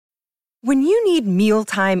When you need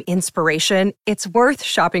mealtime inspiration, it's worth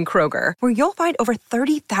shopping Kroger, where you'll find over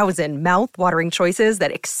 30,000 mouth-watering choices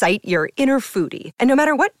that excite your inner foodie. And no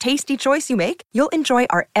matter what tasty choice you make, you'll enjoy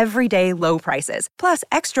our everyday low prices, plus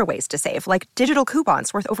extra ways to save, like digital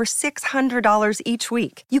coupons worth over $600 each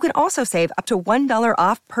week. You can also save up to $1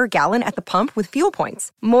 off per gallon at the pump with fuel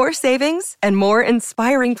points. More savings and more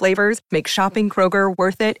inspiring flavors make shopping Kroger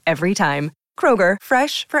worth it every time. Kroger,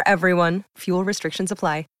 fresh for everyone. Fuel restrictions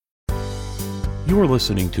apply. You are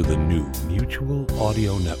listening to the new Mutual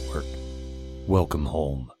Audio Network. Welcome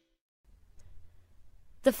home.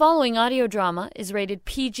 The following audio drama is rated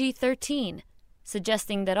PG-13,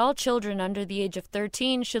 suggesting that all children under the age of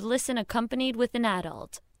 13 should listen accompanied with an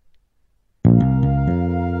adult.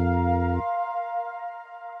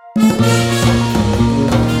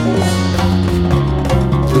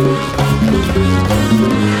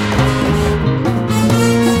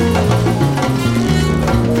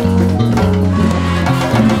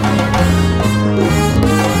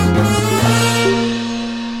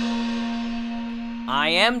 I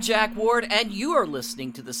am Jack Ward, and you are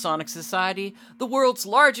listening to the Sonic Society, the world's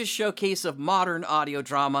largest showcase of modern audio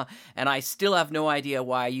drama, and I still have no idea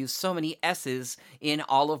why I use so many S's in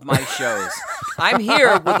all of my shows. I'm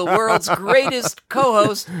here with the world's greatest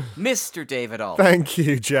co-host, Mr. David Ault. Thank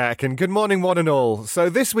you, Jack, and good morning, one and all. So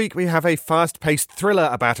this week we have a fast-paced thriller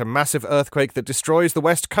about a massive earthquake that destroys the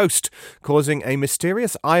West Coast, causing a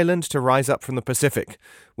mysterious island to rise up from the Pacific,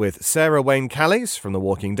 with Sarah Wayne Callies from The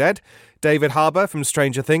Walking Dead, David Harbour from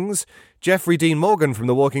Stranger Things, Jeffrey Dean Morgan from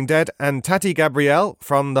The Walking Dead, and Tati Gabrielle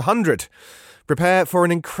from The 100. Prepare for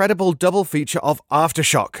an incredible double feature of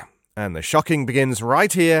Aftershock. And the shocking begins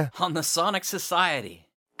right here on the Sonic Society.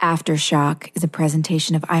 Aftershock is a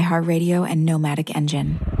presentation of iHeartRadio and Nomadic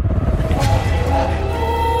Engine.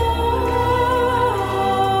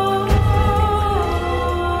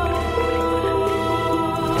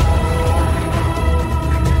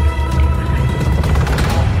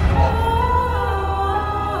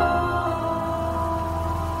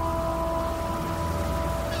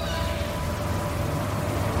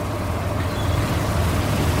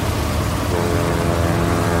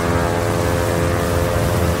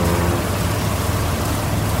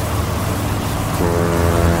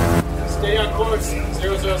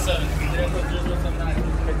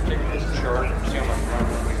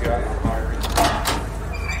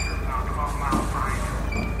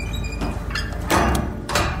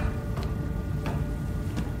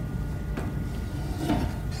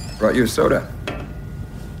 Brought you a soda.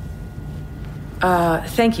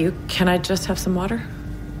 Thank you. Can I just have some water?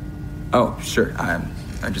 Oh, sure. I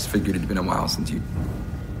just figured it'd been a while since you...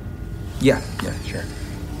 Yeah, sure.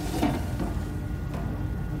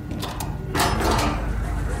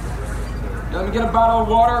 Let me get a bottle of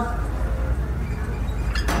water.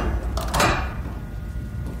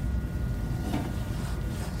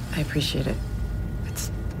 I appreciate it.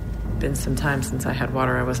 It's been some time since I had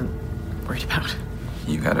water I wasn't worried about.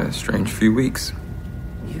 You had a strange few weeks.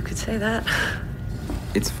 You could say that.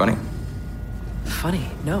 It's funny. Funny?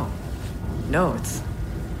 No, it's...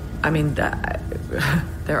 I mean,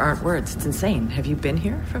 there aren't words. It's insane. Have you been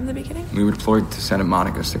here from the beginning? We were deployed to Santa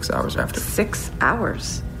Monica 6 hours after. 6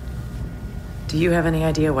 hours? Do you have any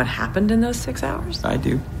idea what happened in those 6 hours? I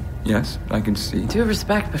do. Yes, I can see. Due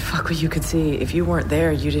respect, but fuck what you could see. If you weren't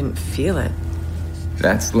there, you didn't feel it.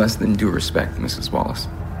 That's less than due respect, Mrs. Wallace.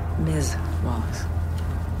 Ms. Wallace.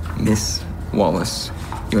 Miss Wallace,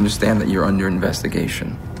 you understand that you're under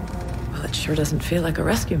investigation. Well, it sure doesn't feel like a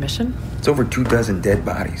rescue mission. It's over 24 dead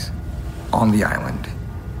bodies on the island.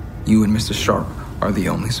 You and Mr. Sharp are the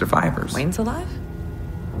only survivors. Wayne's alive?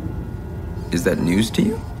 Is that news to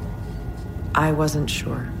you? I wasn't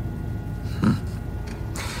sure.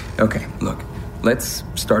 Okay, look, let's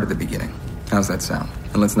start at the beginning. How's that sound?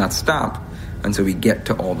 And let's not stop until we get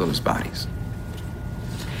to all those bodies.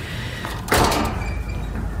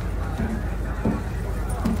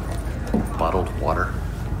 Bottled water.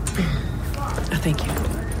 Thank you.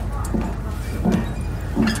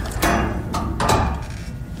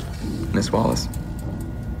 Miss Wallace.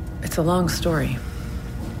 It's a long story.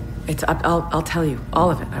 I'll tell you all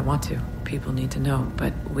of it. I want to. People need to know,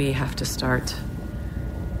 but we have to start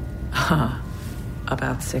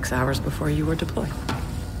about 6 hours before you were deployed.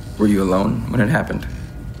 Were you alone when it happened?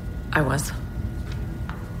 I was.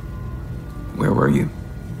 Where were you?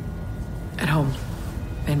 At home,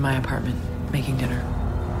 in my apartment, making dinner.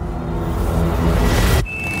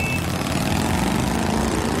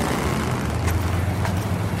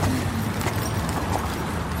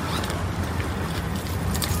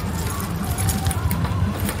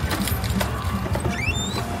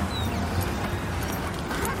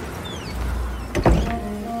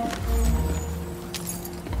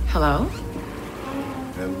 Hello?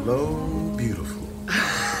 Hello, beautiful.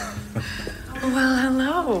 Well,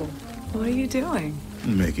 hello. What are you doing?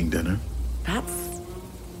 Making dinner. That's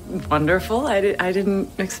wonderful. I didn't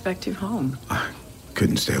expect you home. I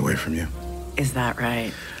couldn't stay away from you. Is that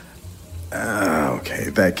right? Okay,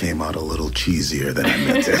 that came out a little cheesier than I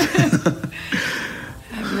meant it.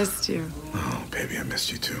 I missed you. Oh, baby, I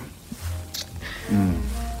missed you too.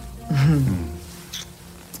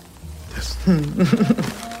 Yes.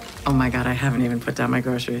 Oh my God, I haven't even put down my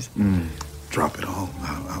groceries. Drop it all.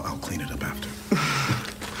 I'll clean it up after.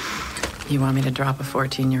 You want me to drop a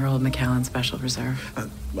 14-year-old Macallan Special Reserve?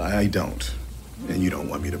 I don't. And you don't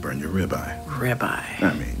want me to burn your ribeye. Ribeye.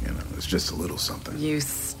 I mean, it's just a little something. You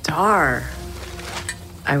star.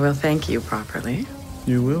 I will thank you properly.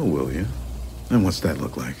 You will you? And what's that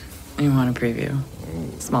look like? You want a preview?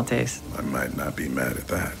 Small taste. I might not be mad at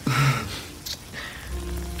that.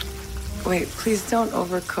 Wait, please don't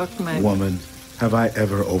overcook my... Woman, have I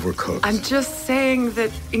ever overcooked? I'm just saying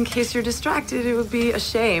that in case you're distracted, it would be a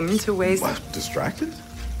shame to waste... What? Distracted?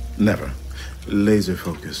 Never. Laser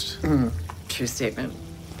focused. True statement.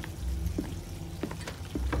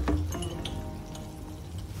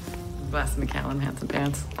 Bless Macallan handsome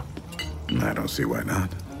pants. I don't see why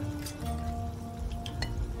not.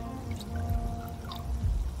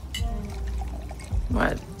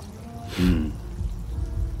 What?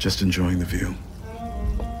 Just enjoying the view.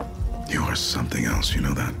 You are something else, you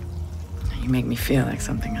know that? You make me feel like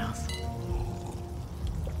something else.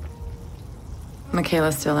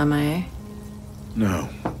 Michaela still MIA? No.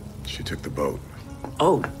 She took the boat.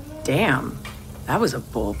 Oh, damn. That was a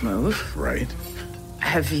bold move. Right?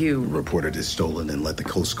 Have you... Reported it stolen and let the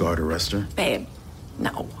Coast Guard arrest her? Babe,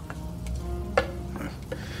 no.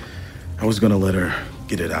 I was gonna let her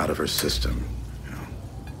get it out of her system. You know,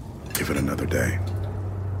 give it another day.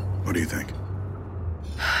 What do you think?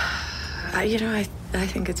 I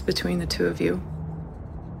think it's between the two of you.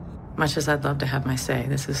 Much as I'd love to have my say,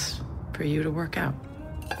 this is for you to work out.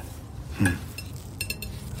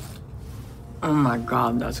 Oh my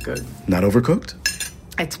God, that's good. Not overcooked?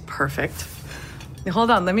 It's perfect.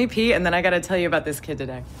 Hold on, let me pee, and then I gotta tell you about this kid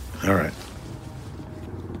today. All right.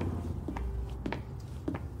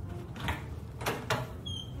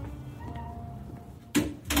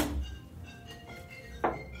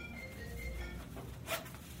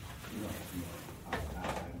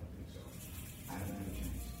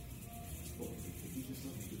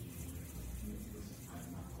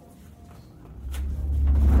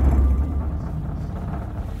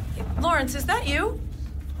 Lawrence, is that you?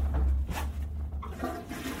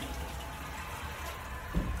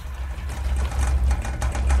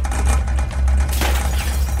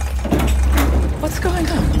 What's going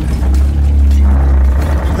on?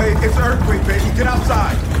 Hey, it's an earthquake, baby. Get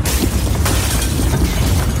outside.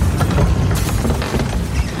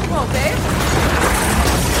 Whoa, babe.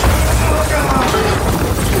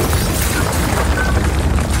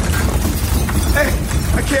 Hey,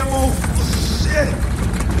 I can't move. Shit.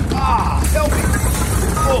 Help me.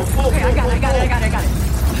 Whoa. Okay, I got it.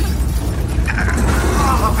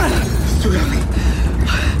 It's too heavy.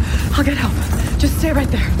 I'll get help. Just stay right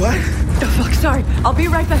there. What? Oh, fuck, sorry. I'll be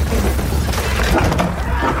right back, baby.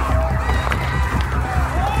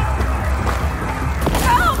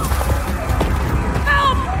 Help!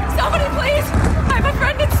 Help! Somebody, please! I have a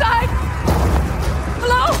friend inside!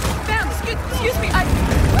 Hello? Ma'am, excuse me,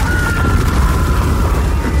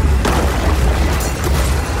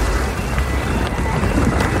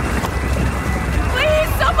 Please,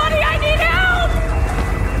 somebody, I need help!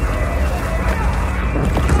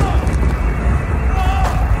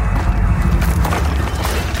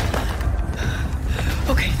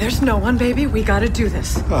 Okay, there's no one, baby. We gotta do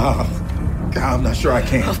this. God, I'm not sure I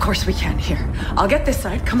can. Of course we can. Here, I'll get this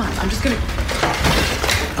side. Come on, I'm just gonna...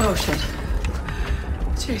 Oh, shit.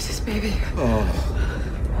 Jesus, baby. Oh,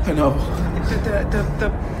 I know.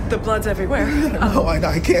 The blood's everywhere. No,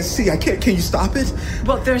 I can't see. Can you stop it?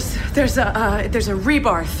 Well, there's a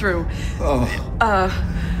rebar through.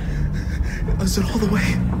 Is it all the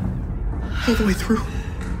way through?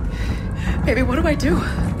 Baby, what do I do?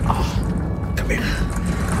 Come here.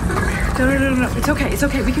 No. It's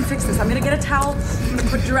okay. We can fix this. I'm gonna get a towel. I'm gonna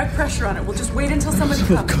put direct pressure on it. We'll just wait until somebody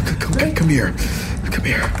comes. Come here.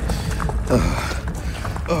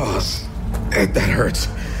 That hurts.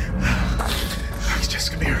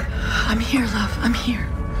 Just come here. I'm here, love. I'm here.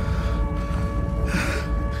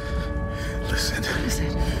 Listen.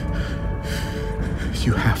 Listen.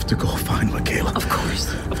 You have to go find Michaela. Of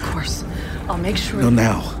course. I'll make sure. No,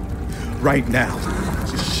 now. Right now.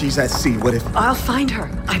 She's at sea. What if... I'll find her.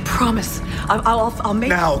 I promise. I'll make...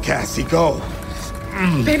 Now, Cassie, go.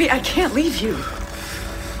 Baby, I can't leave you.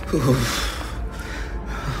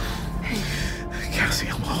 Hey. Cassie,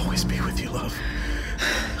 I'll always be with you, love.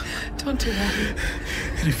 Don't do that.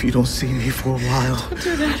 And if you don't see me for a while, don't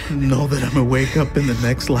do that. Know that I'm gonna wake up in the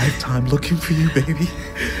next lifetime looking for you, baby.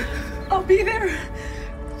 I'll be there.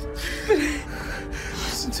 But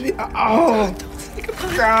listen to me. Oh, don't say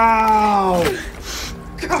goodbye.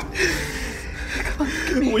 God.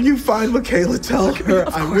 When you find Michaela, tell her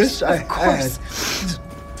I wish I had.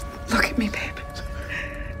 Look at me, babe.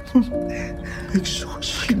 Make sure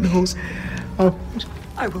she knows.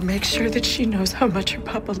 I will make sure that she knows how much her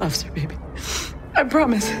papa loves her, baby. I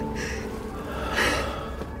promise.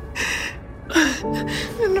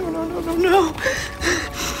 No.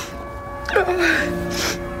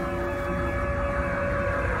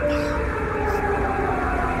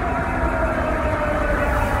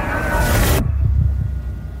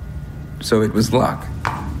 So it was luck.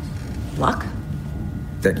 Luck?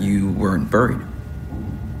 That you weren't buried.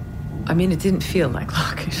 I mean, it didn't feel like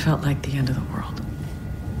luck. It felt like the end of the world.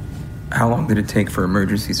 How long did it take for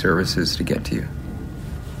emergency services to get to you?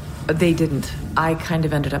 They didn't. I kind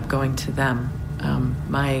of ended up going to them.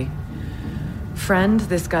 My friend,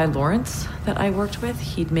 this guy Lawrence that I worked with,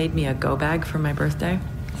 he'd made me a go bag for my birthday.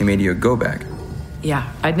 He made you a go bag?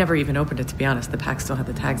 Yeah, I'd never even opened it, to be honest. The pack still had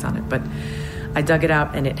the tags on it, but I dug it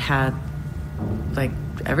out and it had, like,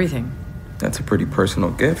 everything. That's a pretty personal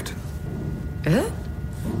gift. Is it?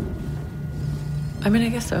 I mean, I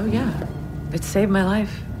guess so, yeah. It saved my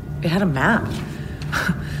life. It had a map.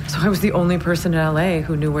 So I was the only person in LA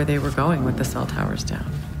who knew where they were going with the cell towers down.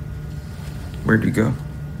 Where'd you go?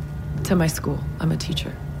 To my school. I'm a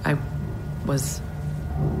teacher. I was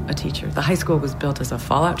a teacher. The high school was built as a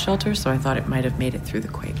fallout shelter, so I thought it might have made it through the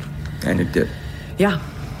quake. And it did? Yeah.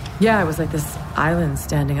 Yeah, it was like this island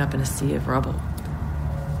standing up in a sea of rubble.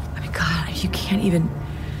 I mean, God, you can't even...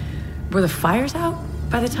 Were the fires out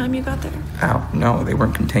by the time you got there? Out? No, they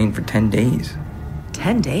weren't contained for 10 days.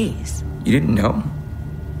 10 days? You didn't know?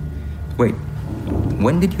 Wait,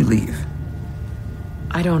 when did you leave?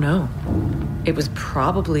 I don't know. It was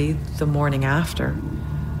probably the morning after.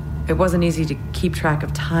 It wasn't easy to keep track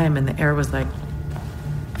of time, and the air was like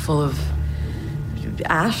full of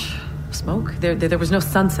ash, smoke. There was no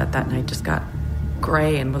sunset that night, just got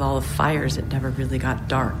gray, and with all the fires, it never really got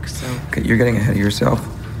dark, so... Okay, you're getting ahead of yourself.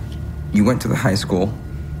 You went to the high school,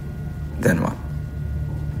 then what?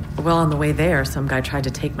 Well, on the way there, some guy tried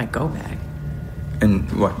to take my go bag.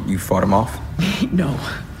 And what, you fought him off? No.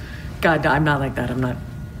 God, I'm not like that. I'm not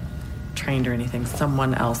trained or anything.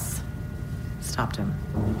 Someone else stopped him.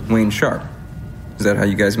 Wayne Sharp. Is that how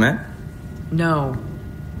you guys met? No,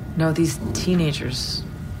 these teenagers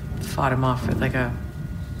fought him off with like a...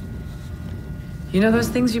 You know those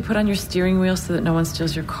things you put on your steering wheel so that no one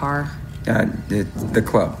steals your car? The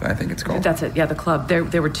club, I think it's called. That's it, yeah, the club.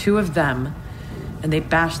 There were two of them, and they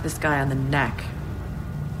bashed this guy on the neck,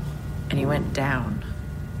 and he went down.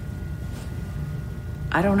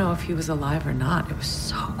 I don't know if he was alive or not. It was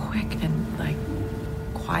so quick and, like,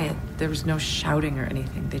 quiet. There was no shouting or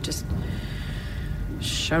anything. They just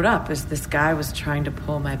showed up as this guy was trying to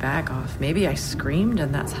pull my bag off. Maybe I screamed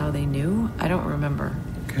and that's how they knew. I don't remember.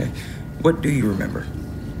 Okay. What do you remember?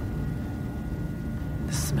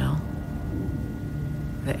 The smell.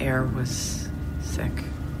 The air was thick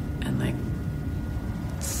and like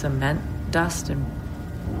cement dust and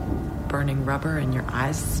burning rubber, and your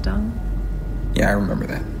eyes stung. Yeah, I remember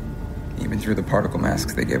that. Even through the particle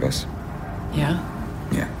masks they gave us. Yeah?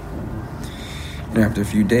 Yeah. And after a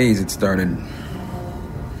few days, it started...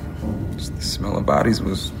 Just the smell of bodies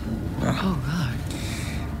was... Oh, God.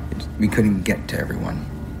 We couldn't get to everyone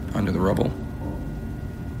under the rubble.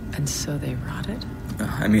 And so they rotted?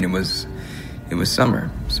 I mean, it was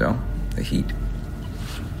summer, so the heat.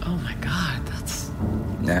 Oh, my God, that's...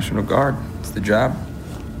 National Guard. It's the job.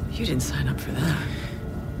 You didn't sign up for that.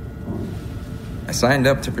 I signed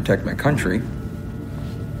up to protect my country.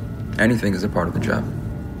 Anything is a part of the job.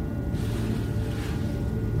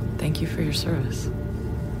 Thank you for your service.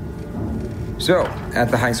 So,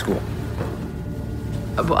 at the high school.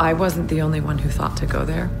 Well, I wasn't the only one who thought to go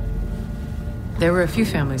there. There were a few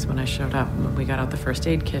families when I showed up, when we got out the first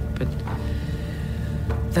aid kit, but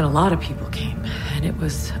then a lot of people came, and it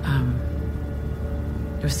was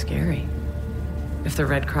scary. If the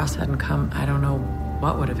Red Cross hadn't come, I don't know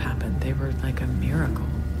what would have happened. They were like a miracle.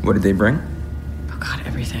 What did they bring? Oh, God,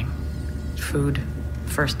 everything. Food,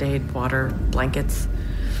 first aid, water, blankets.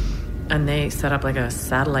 And they set up like a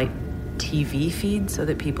satellite TV feed so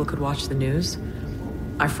that people could watch the news.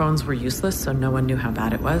 Our phones were useless, so no one knew how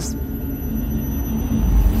bad it was.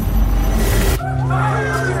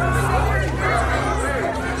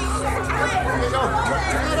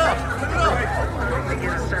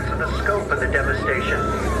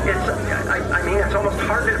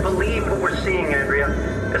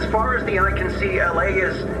 far as the eye can see, LA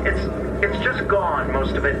it's just gone,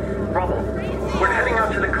 most of it. Rubble. We're heading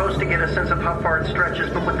out to the coast to get a sense of how far it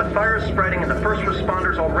stretches, but with the fires spreading and the first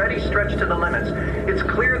responders already stretched to the limits, it's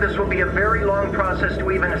clear this will be a very long process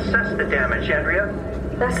to even assess the damage, Andrea.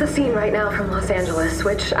 That's the scene right now from Los Angeles,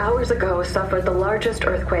 which hours ago suffered the largest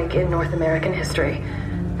earthquake in North American history.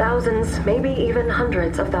 Thousands, maybe even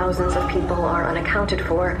hundreds of thousands of people are unaccounted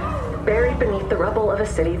for, buried beneath the rubble of a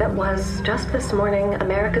city that was, just this morning,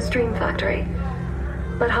 America's dream factory.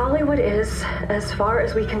 But Hollywood is, as far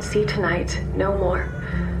as we can see tonight, no more.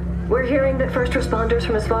 We're hearing that first responders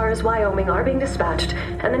from as far as Wyoming are being dispatched,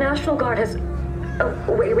 and the National Guard has...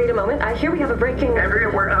 Oh, wait a moment. I hear we have a breaking... Andrea,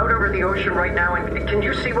 we're out over the ocean right now, and can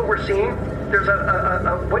you see what we're seeing? There's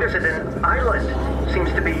what is it, an island,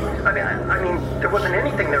 seems to be. I mean, there wasn't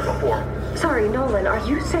anything there before. Sorry, Nolan, are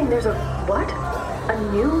you saying there's a... what? A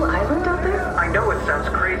new island out there? I know it sounds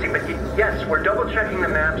crazy, but yes, we're double-checking the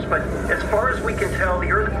maps, but as far as we can tell,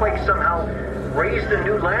 the earthquake somehow raised a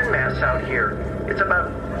new landmass out here. It's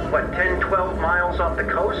about, 10, 12 miles off the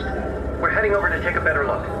coast? We're heading over to take a better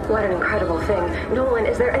look. What an incredible thing. Nolan,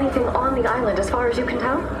 is there anything on the island as far as you can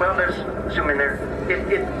tell? Well, zoom in there.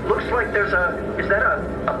 It looks like there's is that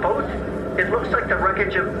a boat? It looks like the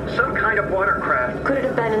wreckage of some kind of watercraft. Could it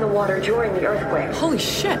have been in the water during the earthquake? Holy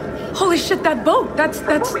shit, that boat. That's...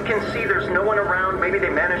 From what we can see, there's no one around. Maybe they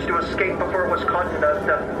managed to escape before it was caught in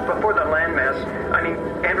before the landmass. I mean,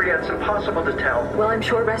 Andrea, it's impossible to tell. Well, I'm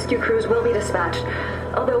sure rescue crews will be dispatched.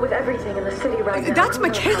 Although with everything in the city right now... That's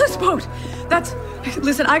Michaela's boat.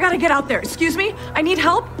 Listen, I gotta get out there. Excuse me? I need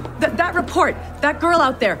help? That report. That girl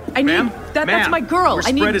out there. That's my girl. We're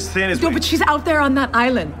spread as thin as No, but she's out there on that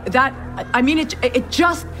island.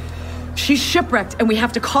 She's shipwrecked, and we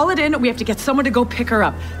have to call it in. We have to get someone to go pick her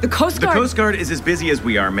up. The Coast Guard... The Coast Guard is as busy as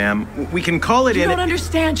we are, ma'am. We can call it in... You don't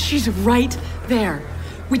understand. She's right there.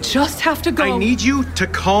 We just have to go... I need you to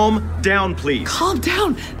calm down, please. Calm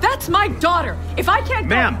down? That's my daughter. If I can't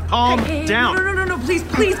go... Ma'am, calm down. No. Please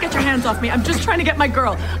get your hands off me. I'm just trying to get my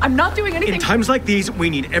girl. I'm not doing anything... In times like these, we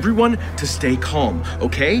need everyone to stay calm,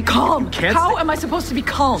 okay? Calm? How am I supposed to be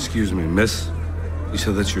calm? Excuse me, miss. You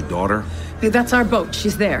said that's your daughter? That's our boat.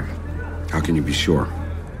 She's there. How can you be sure?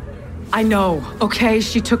 I know, okay?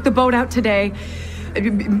 She took the boat out today.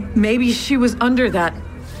 Maybe she was under that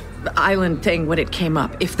island thing when it came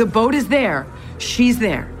up. If the boat is there, she's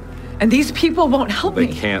there. And these people won't help me.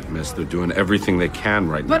 They can't, miss. They're doing everything they can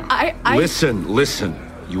right now. But I... Listen.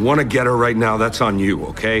 You want to get her right now, that's on you,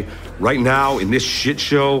 okay? Right now, in this shit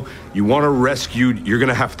show, you want her rescued, you're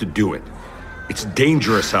gonna have to do it. It's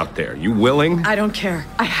dangerous out there. You willing? I don't care.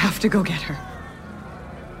 I have to go get her.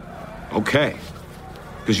 Okay.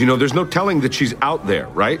 Because, there's no telling that she's out there,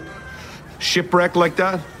 right? Shipwrecked like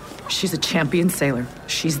that? She's a champion sailor.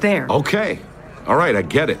 She's there. Okay. All right, I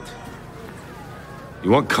get it.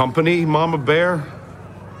 You want company, Mama Bear?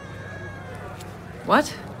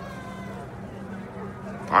 What?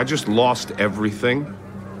 I just lost everything.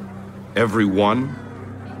 Everyone.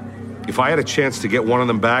 If I had a chance to get one of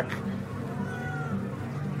them back,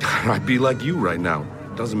 I'd be like you right now.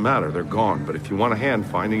 Doesn't matter, they're gone. But if you want a hand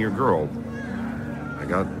finding your girl, I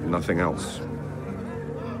got nothing else.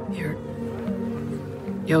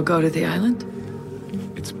 You'll go to the island?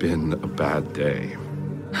 It's been a bad day.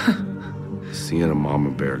 Seeing a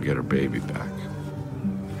mama bear get her baby back.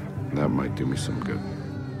 That might do me some good.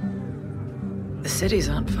 The city's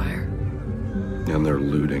on fire. And they're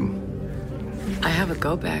looting. I have a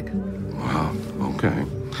go bag. Wow, okay.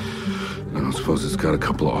 I don't suppose it's got a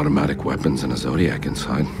couple of automatic weapons and a Zodiac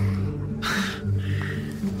inside.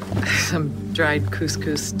 Some dried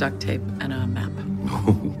couscous, duct tape, and a map.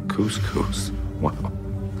 Oh, couscous. Wow.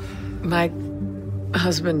 My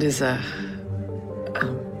husband is a...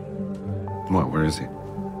 What, where is he?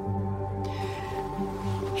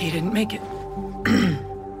 He didn't make it.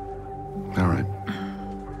 All right.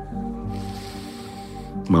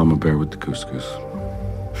 Mama Bear with the couscous.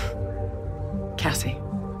 Cassie.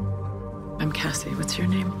 I'm Cassie. What's your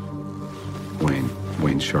name?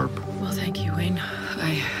 Wayne Sharp. Well, thank you, Wayne.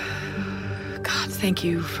 God, thank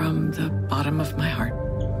you from the bottom of my heart.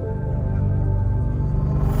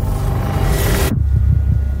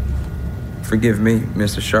 Forgive me,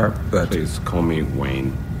 Mr. Sharp, but... Please call me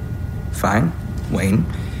Wayne. Fine, Wayne.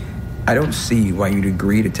 I don't see why you'd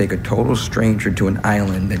agree to take a total stranger to an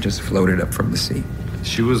island that just floated up from the sea.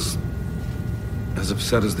 She was as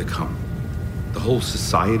upset as they come. The whole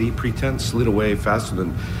society pretense slid away faster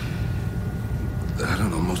than... I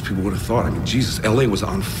don't know, most people would have thought. I mean, Jesus, L.A. was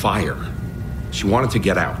on fire. She wanted to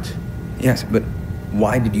get out. Yes, but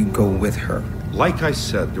why did you go with her? Like I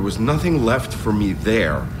said, there was nothing left for me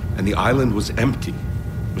there, and the island was empty.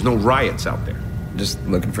 There's no riots out there. Just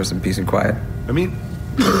looking for some peace and quiet? I mean...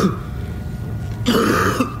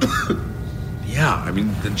 yeah,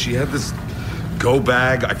 then she had this go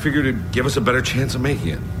bag. I figured it'd give us a better chance of making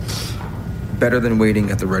it. Better than waiting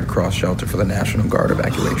at the Red Cross shelter for the National Guard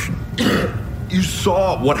evacuation. You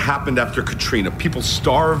saw what happened after Katrina. People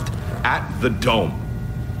starved at the Dome.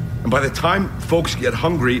 And by the time folks get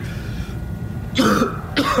hungry,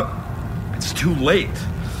 it's too late.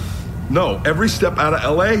 No, every step out of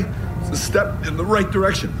LA is a step in the right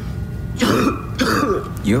direction.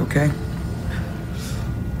 You okay?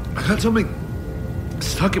 I got something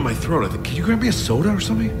stuck in my throat. I think. Can you grab me a soda or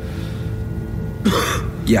something?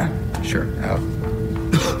 Yeah, sure.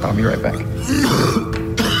 I'll be right back.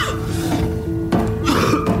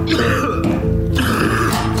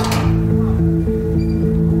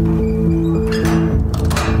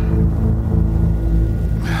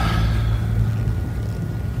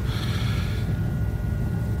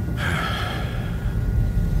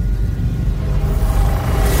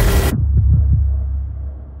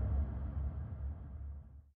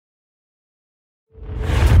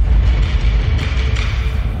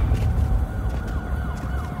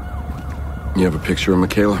 You have a picture of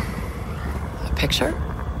Michaela? A picture?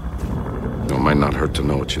 It might not hurt to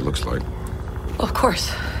know what she looks like. Of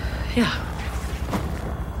course. Yeah.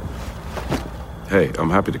 Hey,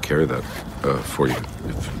 I'm happy to carry that for you.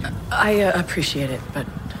 I appreciate it, but...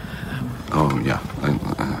 Oh, yeah. All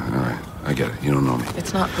right. I get it. You don't know me.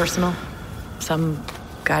 It's not personal. Some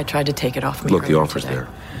guy tried to take it off me. Look, the offer's today. there,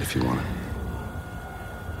 if you want it.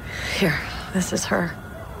 Here, this is her.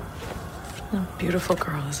 A beautiful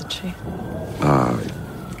girl, isn't she?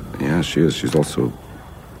 Yeah, she is. She's also...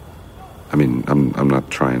 I'm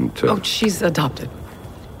not trying to... Oh, she's adopted.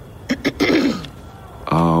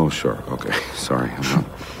 Oh, sure. Okay. Sorry. I'm not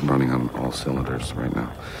running on all cylinders right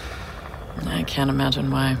now. I can't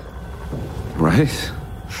imagine why. Right?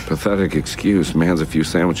 Pathetic excuse. Man's a few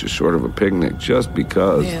sandwiches short of a picnic just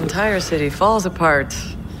because... The entire city falls apart.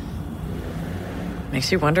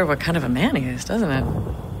 Makes you wonder what kind of a man he is, doesn't it?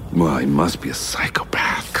 Well, he must be a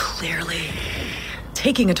psychopath. Clearly.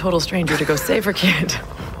 Taking a total stranger to go save her kid.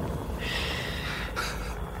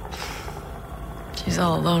 She's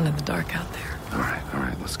all alone in the dark out there. All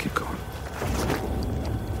right, let's keep going.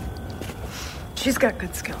 She's got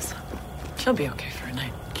good skills. She'll be okay for a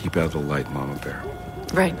night. Keep out of the light, Mama Bear.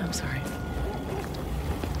 Right, I'm sorry.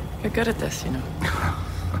 You're good at this, you know.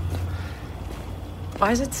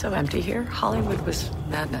 Why is it so empty here? Hollywood was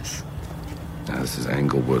madness. This is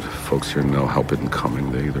Englewood. Folks here know help isn't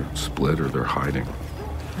coming. They either split or they're hiding.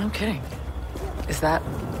 No kidding. Is that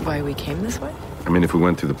why we came this way? If we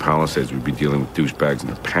went through the Palisades, we'd be dealing with douchebags in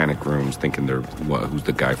their panic rooms, thinking they're, who's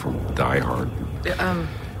the guy from Die Hard?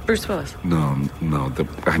 Bruce Willis. No,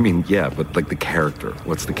 yeah, but like the character.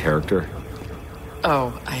 What's the character?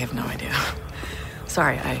 Oh, I have no idea.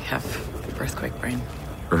 Sorry, I have earthquake brain.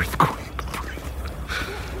 Earthquake brain.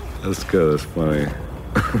 That's good, that's funny.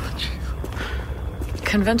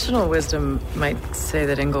 Conventional wisdom might say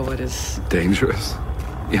that Englewood is... dangerous?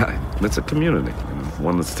 Yeah, it's a community.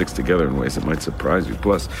 One that sticks together in ways that might surprise you.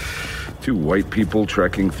 Plus, 2 white people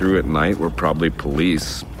trekking through at night were probably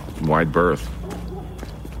police. Wide berth.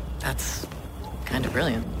 That's kind of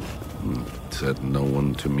brilliant. Said no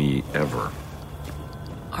one to me ever.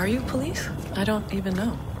 Are you police? I don't even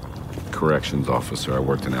know. Corrections officer. I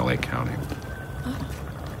worked in LA County. Oh.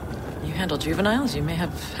 You handle juveniles? You may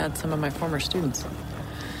have had some of my former students.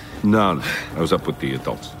 No. I was up with the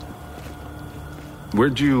adults.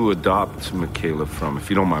 Where'd you adopt Michaela from, if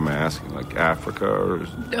you don't mind my asking? Like Africa or...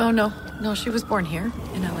 Oh, no. No, she was born here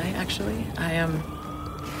in LA, actually.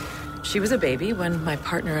 She was a baby when my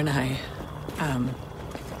partner and I,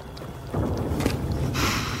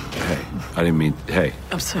 Hey, I didn't mean... Hey.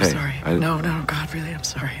 I'm so sorry. No, God, really, I'm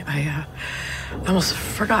sorry. I almost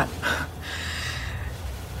forgot.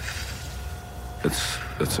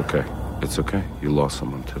 It's okay. It's okay. You lost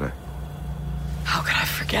someone today. How could I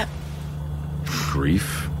forget?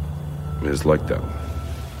 Grief is like that.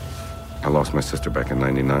 I lost my sister back in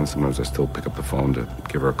 '99. Sometimes I still pick up the phone to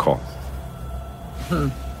give her a call.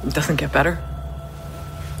 It doesn't get better?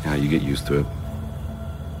 Yeah, you get used to it.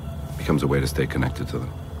 Becomes a way to stay connected to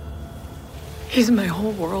them. He's my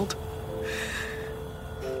whole world.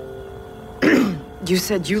 You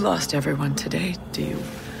said you lost everyone today. Do you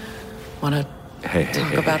want to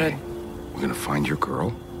talk about it? We're gonna find your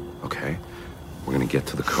girl, okay? We're gonna get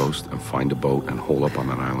to the coast and find a boat and hole up on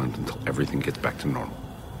that island until everything gets back to normal.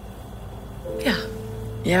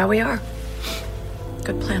 Yeah, we are.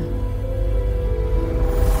 Good plan.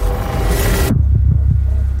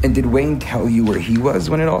 And did Wayne tell you where he was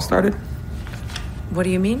when it all started? What do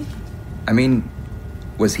you mean? I mean,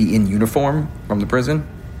 was he in uniform from the prison?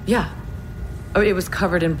 Yeah. Oh, it was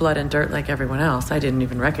covered in blood and dirt like everyone else. I didn't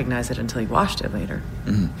even recognize it until he washed it later.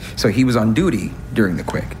 Mm-hmm. So he was on duty during the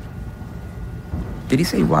quake. Did he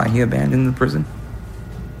say why he abandoned the prison?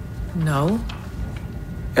 No.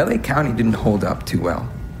 LA County didn't hold up too well.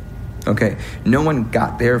 Okay, no one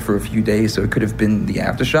got there for a few days, so it could have been the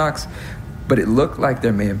aftershocks, but it looked like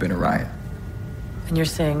there may have been a riot. And you're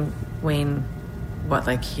saying Wayne, what,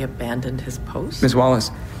 like he abandoned his post? Ms. Wallace,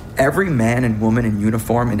 every man and woman in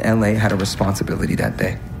uniform in LA had a responsibility that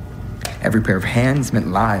day. Every pair of hands meant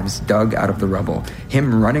lives dug out of the rubble.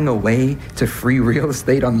 Him running away to free real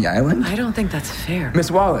estate on the island? I don't think that's fair.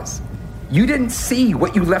 Ms. Wallace, you didn't see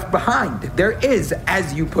what you left behind. There is,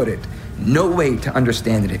 as you put it, no way to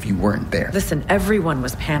understand it if you weren't there. Listen, everyone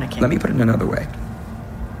was panicking. Let me put it another way.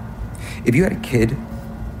 If you had a kid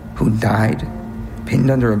who died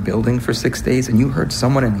pinned under a building for 6 days and you heard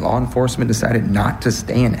someone in law enforcement decided not to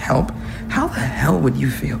stay and help, how the hell would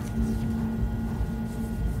you feel?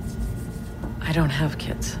 I don't have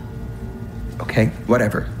kids. Okay,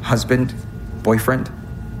 whatever. Husband, boyfriend?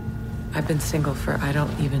 I've been single for I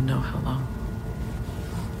don't even know how long.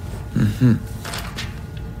 Mm-hmm.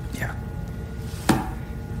 Yeah.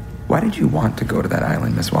 Why did you want to go to that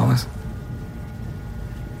island, Miss Wallace?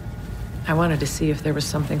 I wanted to see if there was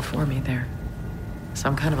something for me there.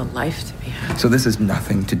 Some kind of a life to be had. So this has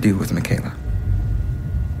nothing to do with Michaela?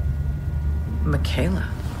 Michaela?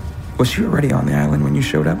 Was she already on the island when you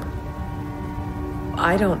showed up?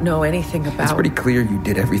 I don't know anything about... It's pretty clear you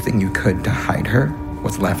did everything you could to hide her,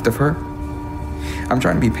 what's left of her. I'm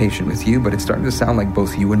trying to be patient with you, but it's starting to sound like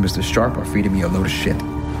both you and Mr. Sharp are feeding me a load of shit.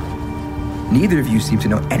 Neither of you seem to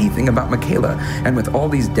know anything about Michaela, and with all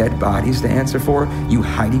these dead bodies to answer for, you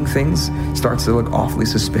hiding things starts to look awfully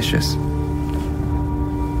suspicious.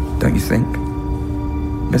 Don't you think,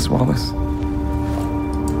 Miss Wallace?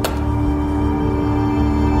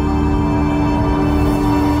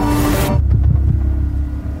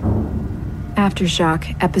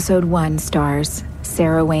 Aftershock Episode 1 stars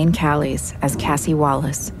Sarah Wayne Callies as Cassie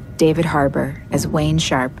Wallace, David Harbour as Wayne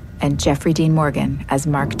Sharp, and Jeffrey Dean Morgan as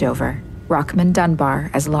Mark Dover, Rockman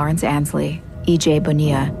Dunbar as Lawrence Ansley, E.J.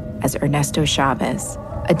 Bonilla as Ernesto Chavez.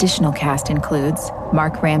 Additional cast includes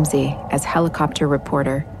Mark Ramsey as helicopter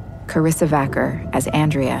reporter, Carissa Vacker as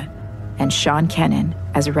Andrea, and Sean Kennan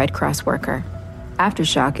as a Red Cross worker.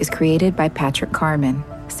 Aftershock is created by Patrick Carman,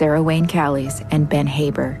 Sarah Wayne Callies, and Ben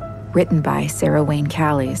Haber. Written by Sarah Wayne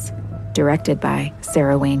Callies. Directed by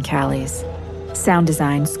Sarah Wayne Callies. Sound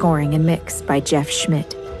design, scoring, and mix by Jeff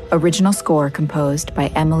Schmidt. Original score composed by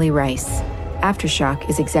Emily Rice. Aftershock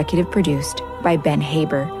is executive produced by Ben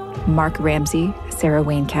Haber, Mark Ramsey, Sarah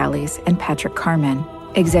Wayne Callies, and Patrick Carman.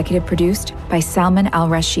 Executive produced by Salman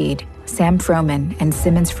Al-Rashid, Sam Froman, and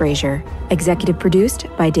Simmons Frazier. Executive produced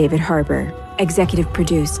by David Harbour. Executive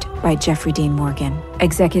produced by Jeffrey Dean Morgan.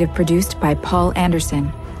 Executive produced by Paul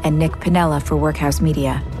Anderson and Nick Pinella for Workhouse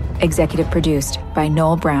Media. Executive produced by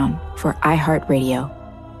Noel Brown for iHeartRadio.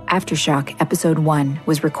 Aftershock Episode 1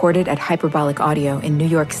 was recorded at Hyperbolic Audio in New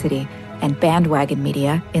York City and Bandwagon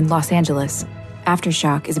Media in Los Angeles.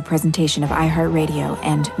 Aftershock is a presentation of iHeartRadio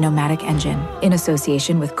and Nomadic Engine in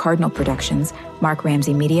association with Cardinal Productions, Mark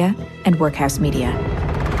Ramsey Media, and Workhouse Media.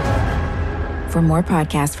 For more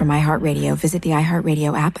podcasts from iHeartRadio, visit the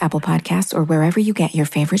iHeartRadio app, Apple Podcasts, or wherever you get your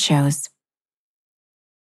favorite shows.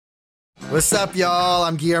 What's up, y'all?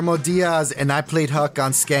 I'm Guillermo Diaz, and I played Huck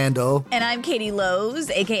on Scandal. And I'm Katie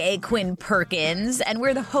Lowe's, a.k.a. Quinn Perkins, and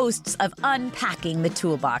we're the hosts of Unpacking the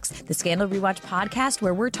Toolbox, the Scandal Rewatch podcast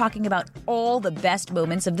where we're talking about all the best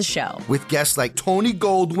moments of the show. With guests like Tony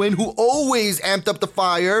Goldwyn, who always amped up the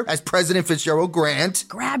fire as President Fitzgerald Grant.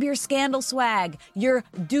 Grab your Scandal swag, your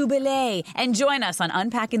double, and join us on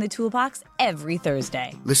Unpacking the Toolbox every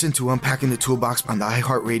Thursday. Listen to Unpacking the Toolbox on the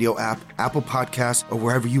iHeartRadio app, Apple Podcasts, or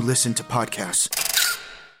wherever you listen to podcasts.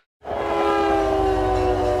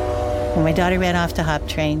 When my daughter ran off to hop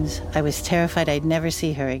trains, I was terrified I'd never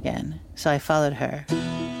see her again, so I followed her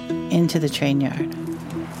into the train yard.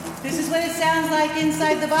 This is what it sounds like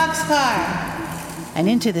inside the boxcar. And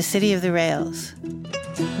into the city of the rails.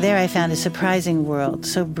 There I found a surprising world,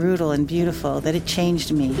 so brutal and beautiful that it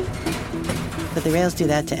changed me. But the rails do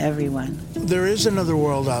that to everyone. There is another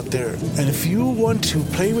world out there, and if you want to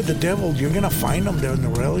play with the devil, you're going to find him there in the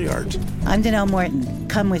rail yard. I'm Danelle Morton.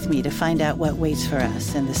 Come with me to find out what waits for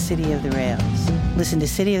us in the City of the Rails. Listen to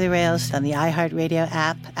City of the Rails on the iHeartRadio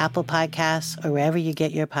app, Apple Podcasts, or wherever you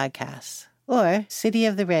get your podcasts. Or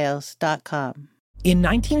cityoftherails.com. In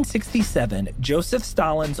 1967, Joseph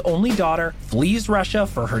Stalin's only daughter flees Russia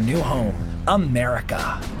for her new home, America.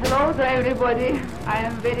 Hello there, everybody. I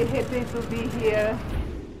am very happy to be here.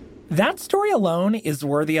 That story alone is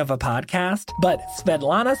worthy of a podcast, but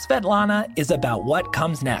Svetlana is about what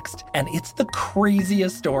comes next, and it's the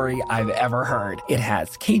craziest story I've ever heard. It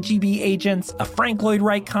has KGB agents, a Frank Lloyd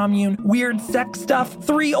Wright commune, weird sex stuff,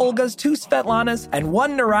 3 Olgas, 2 Svetlanas, and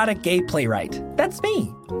 1 neurotic gay playwright. That's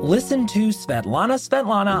me. Listen to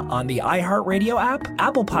Svetlana on the iHeartRadio app,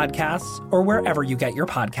 Apple Podcasts, or wherever you get your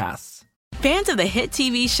podcasts. Fans of the hit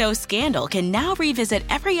TV show Scandal can now revisit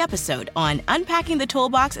every episode on Unpacking the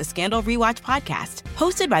Toolbox, a Scandal Rewatch podcast,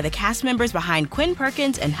 hosted by the cast members behind Quinn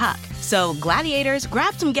Perkins and Huck. So, gladiators,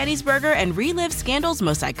 grab some Gettysburger and relive Scandal's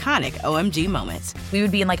most iconic OMG moments. We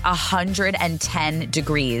would be in like 110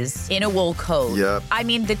 degrees in a wool coat. Yep. I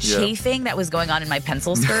mean, the chafing that was going on in my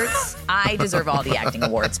pencil skirts, I deserve all the acting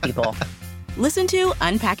awards, people. Listen to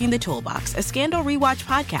Unpacking the Toolbox, a Scandal Rewatch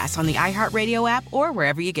podcast on the iHeartRadio app or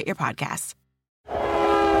wherever you get your podcasts.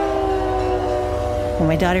 When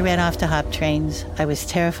my daughter ran off to hop trains, I was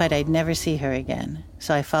terrified I'd never see her again.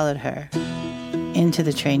 So I followed her into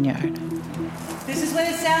the train yard. This is what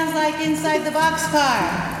it sounds like inside the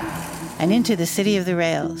boxcar. And into the city of the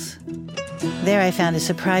rails. There I found a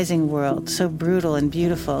surprising world, so brutal and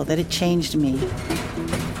beautiful that it changed me.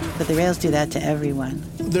 But the rails do that to everyone.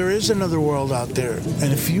 There is another world out there,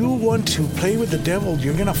 and if you want to play with the devil,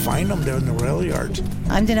 you're going to find them there in the rail yards.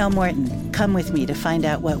 I'm Danelle Morton. Come with me to find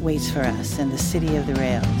out what waits for us in the City of the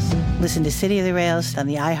Rails. Listen to City of the Rails on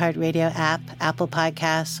the iHeartRadio app, Apple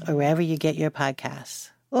Podcasts, or wherever you get your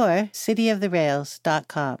podcasts. Or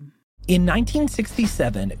cityoftherails.com. In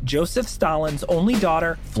 1967, Joseph Stalin's only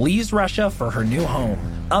daughter flees Russia for her new home,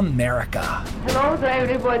 America. Hello there,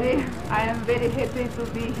 everybody. I am very happy to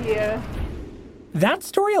be here. That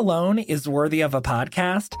story alone is worthy of a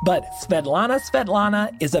podcast, but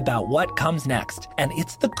Svetlana is about what comes next, and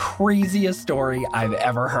it's the craziest story I've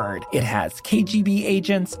ever heard. It has KGB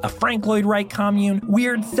agents, a Frank Lloyd Wright commune,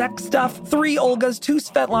 weird sex stuff, 3 Olgas, 2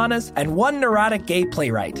 Svetlanas, and 1 neurotic gay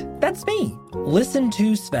playwright. That's me. Listen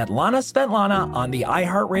to Svetlana on the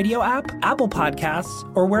iHeartRadio app, Apple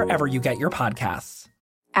Podcasts, or wherever you get your podcasts.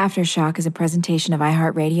 Aftershock is a presentation of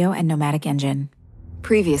iHeartRadio and Nomadic Engine.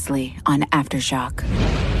 Previously on Aftershock.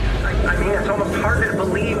 I mean, it's almost hard to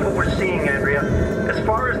believe what we're seeing, Andrea. As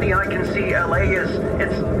far as the eye can see, LA is,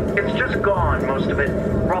 it's just gone, most of it.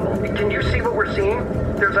 Rubble. Can you see what we're seeing?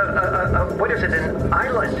 There's what is it, an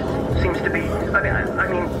island, seems to be. I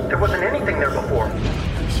mean, there wasn't anything there before.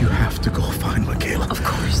 You have to go find Michaela. Of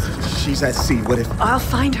course. She's at sea. What if... I'll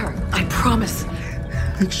find her. I promise.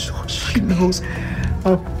 Make sure she knows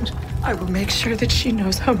how much... I will make sure that she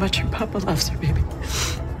knows how much her papa loves her, baby.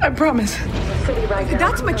 I promise.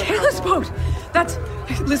 That's Michaela's boat.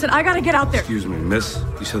 Listen, I gotta get out there. Excuse me, miss.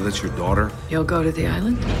 You said that's your daughter? You'll go to the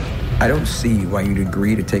island? I don't see why you'd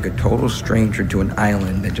agree to take a total stranger to an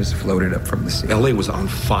island that just floated up from the sea. LA was on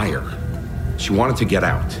fire. She wanted to get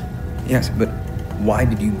out. Yes, but why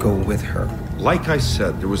did you go with her? Like I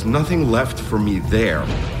said, there was nothing left for me there.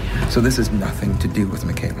 So this has nothing to do with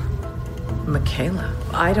Michaela. Michaela?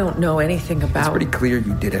 I don't know anything about... It's pretty clear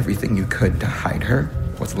you did everything you could to hide her,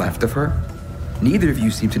 what's left of her. Neither of you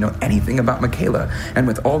seem to know anything about Michaela, and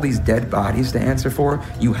with all these dead bodies to answer for,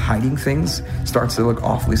 you hiding things starts to look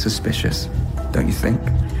awfully suspicious. Don't you think,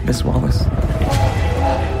 Miss Wallace?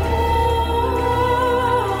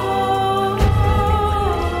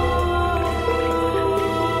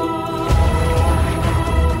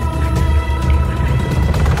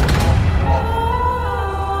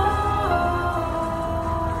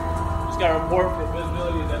 Got a report for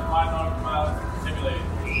visibility that 5 miles simulated.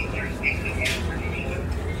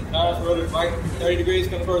 Rotor flight, 30 degrees,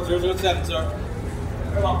 coming towards 007, sir.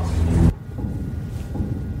 Come on.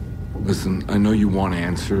 Listen, I know you want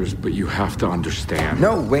answers, but you have to understand.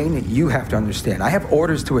 No, Wayne, you have to understand. I have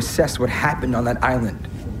orders to assess what happened on that island.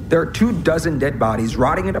 There are 24 dead bodies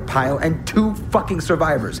rotting in a pile and 2 fucking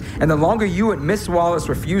survivors. And the longer you and Miss Wallace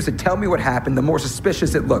refuse to tell me what happened, the more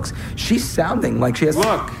suspicious it looks. She's sounding like she has...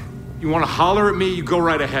 Look! You want to holler at me, you go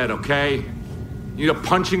right ahead, okay? You need a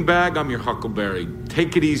punching bag? I'm your Huckleberry.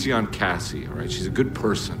 Take it easy on Cassie, all right? She's a good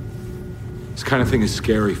person. This kind of thing is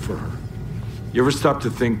scary for her. You ever stop to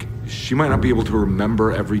think she might not be able to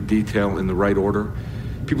remember every detail in the right order?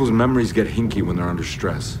 People's memories get hinky when they're under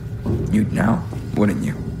stress. You'd know, wouldn't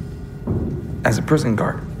you? As a prison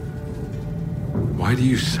guard. Why do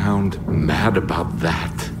you sound mad about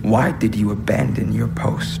that? Why did you abandon your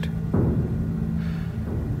post?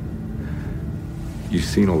 You've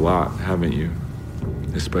seen a lot, haven't you?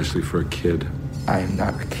 Especially for a kid. I am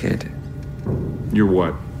not a kid. You're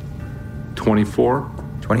what, 24?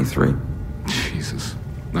 23. Jesus,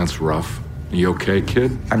 that's rough. You okay,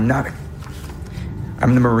 kid? I'm not.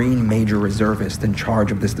 I'm the Marine Major Reservist in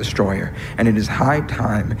charge of this destroyer, and it is high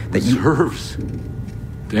time that you... Reserves?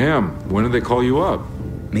 Damn, when did they call you up?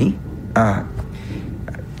 Me?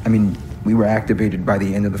 We were activated by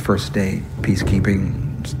the end of the first day,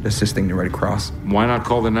 peacekeeping, assisting the Red Cross. Why not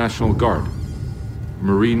call the National Guard?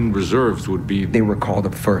 Marine Reserves would be... They were called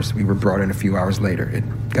up first. We were brought in a few hours later. It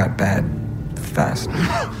got bad fast.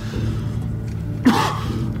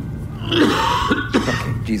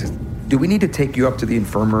 Okay, Jesus. Do we need to take you up to the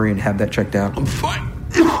infirmary and have that checked out? I'm fine.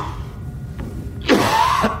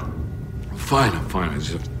 I'm fine. I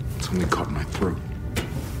just... something caught in my throat.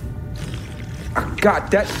 Oh,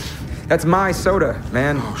 God, that's my soda,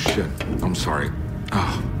 man. Oh, shit. I'm sorry.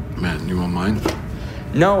 Oh, man, you want mine?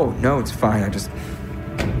 No, it's fine.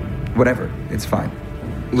 Whatever, it's fine.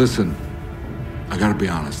 Listen, I gotta be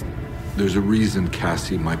honest. There's a reason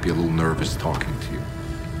Cassie might be a little nervous talking to you.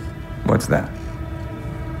 What's that?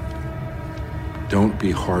 Don't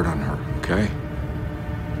be hard on her, okay?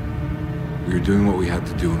 We were doing what we had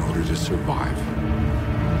to do in order to survive.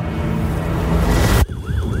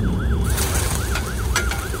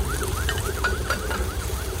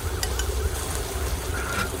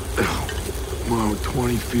 Well,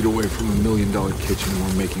 20 feet away from $1 million kitchen,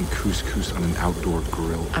 we're making couscous on an outdoor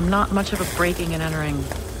grill. I'm not much of a breaking and entering,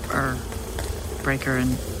 or breaker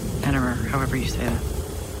and enterer, however you say that.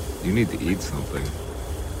 You need to eat something.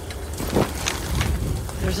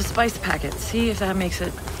 There's a spice packet. See if that makes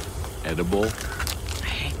it Edible? I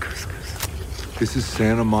hate couscous. This is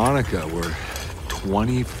Santa Monica. We're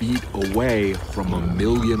 20 feet away from $1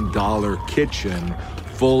 million kitchen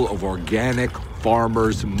full of organic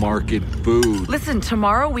farmers market food. Listen,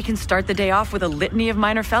 tomorrow we can start the day off with a litany of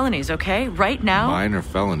minor felonies, okay? Right now... Minor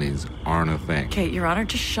felonies aren't a thing. Okay, Your Honor,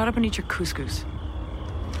 just shut up and eat your couscous.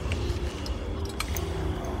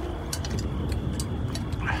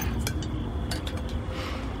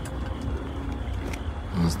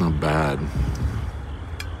 That's not bad.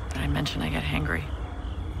 Did I mention I get hangry?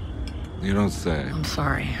 You don't say. I'm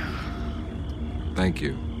sorry. Thank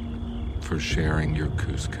you for sharing your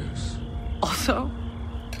couscous. Also,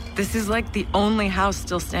 this is like the only house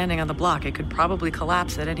still standing on the block. It could probably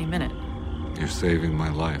collapse at any minute. You're saving my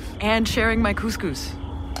life. And sharing my couscous.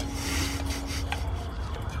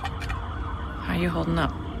 How are you holding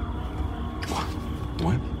up?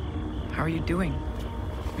 What? How are you doing?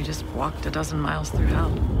 We just walked 12 miles through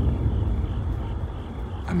hell.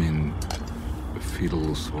 I mean, feet a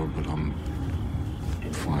little sore, but I'm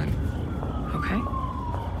fine. Okay.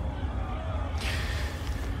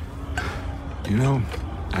 You know,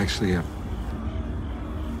 actually, I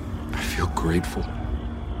feel grateful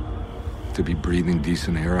to be breathing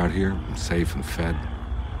decent air out here, safe and fed.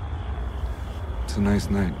 It's a nice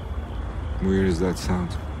night. Weird as that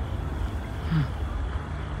sounds.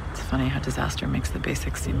 It's funny how disaster makes the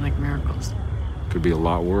basics seem like miracles. Could be a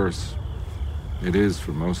lot worse. It is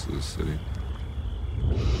for most of the city.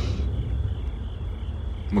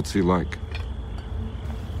 What's he like?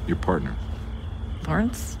 Your partner?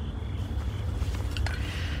 Lawrence?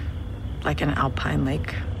 Like an alpine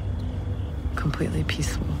lake. Completely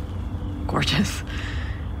peaceful. Gorgeous.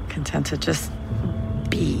 Content to just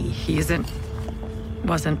be. He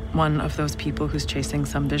wasn't one of those people who's chasing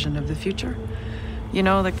some vision of the future. You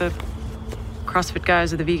know, like the CrossFit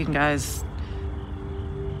guys or the vegan guys.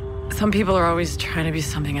 Some people are always trying to be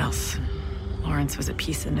something else. Lawrence was at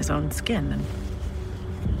peace in his own skin, and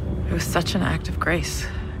it was such an act of grace,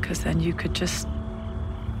 because then you could just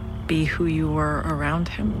be who you were around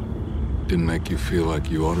him. Didn't make you feel like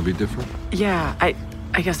you ought to be different? Yeah,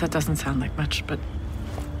 I guess that doesn't sound like much, but...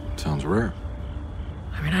 Sounds rare.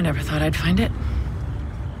 I mean, I never thought I'd find it.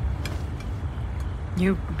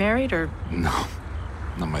 You married, or...? No,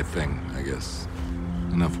 not my thing, I guess.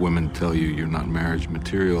 Enough women tell you you're not marriage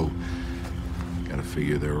material. Gotta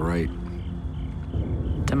figure they're right.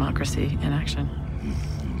 Democracy in action.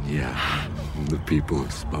 Yeah, the people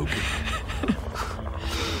have spoken.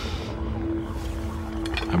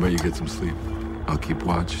 How about you get some sleep? I'll keep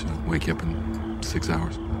watch. I'll wake you up in 6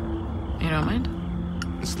 hours. You don't mind?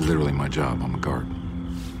 It's literally my job. I'm a guard.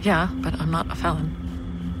 Yeah, but I'm not a felon.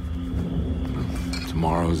 Well,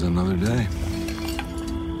 tomorrow's another day.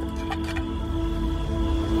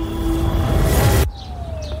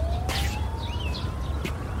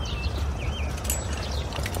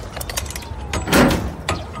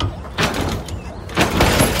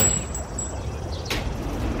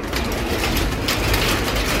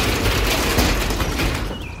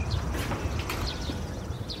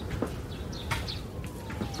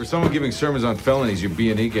 For someone giving sermons on felonies, your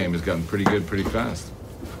B&E game has gotten pretty good pretty fast.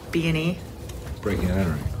 B&E? Breaking and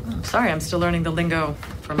entering. Oh, sorry, I'm still learning the lingo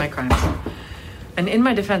for my crimes. And in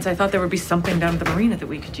my defense, I thought there would be something down at the marina that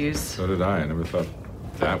we could use. So did I. I never thought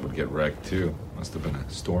that would get wrecked, too. Must have been a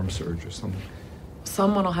storm surge or something.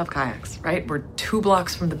 Someone will have kayaks, right? We're 2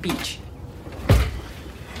 blocks from the beach.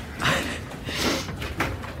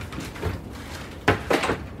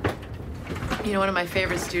 You know, one of my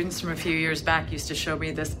favorite students from a few years back used to show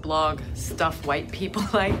me this blog, Stuff White People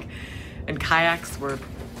Like, and kayaks were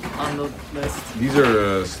on the list. These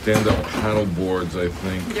are stand-up paddle boards, I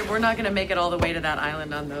think. Yeah, we're not going to make it all the way to that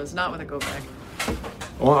island on those, not with a go bag.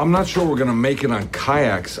 Well, I'm not sure we're going to make it on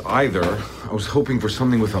kayaks either. I was hoping for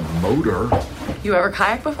something with a motor. You ever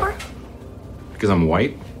kayak before? Because I'm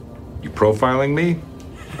white? You profiling me?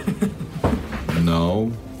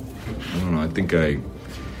 No. I don't know, I think I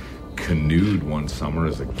canoed one summer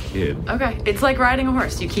as a kid. Okay, it's like riding a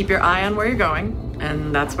horse. You keep your eye on where you're going,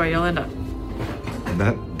 and that's where you'll end up.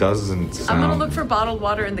 That doesn't sound... I'm gonna look for bottled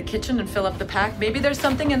water in the kitchen and fill up the pack. Maybe there's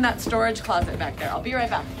something in that storage closet back there. I'll be right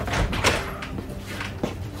back.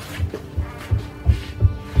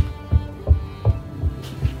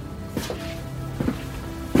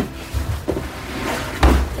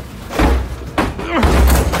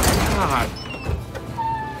 God.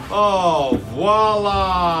 Oh,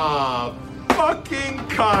 voila! Fucking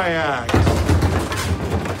kayaks!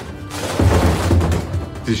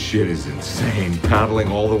 This shit is insane.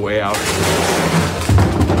 Paddling all the way out.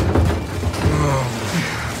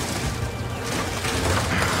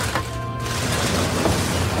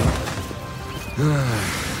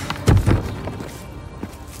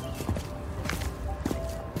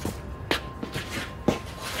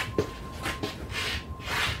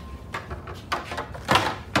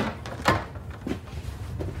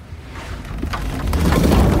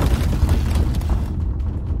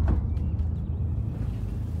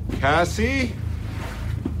 Cassie?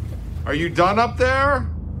 Are you done up there?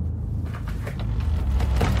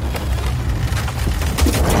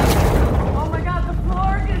 Oh my God, the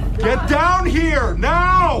floor is... Get down here,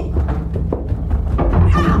 now!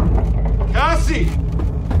 Cassie!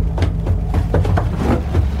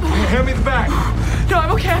 Hand me the bag. No,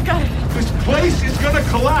 I'm okay, I got it. This place is gonna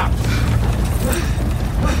collapse.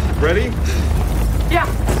 Ready? Yeah,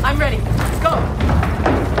 I'm ready. Go.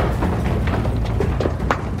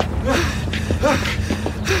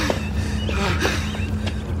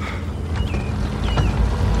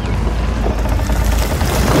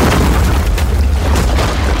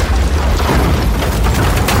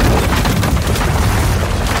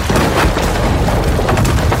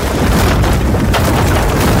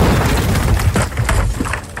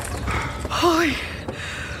 Holy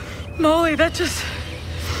moly, that just...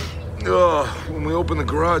 When we opened the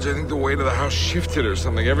garage, I think the weight of the house shifted or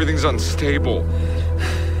something. Everything's unstable.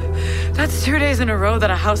 That's 2 days in a row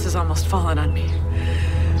that a house has almost fallen on me.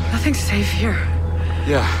 Nothing's safe here.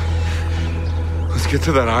 Yeah. Let's get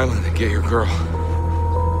to that island and get your girl.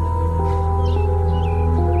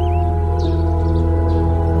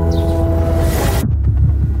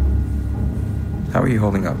 How are you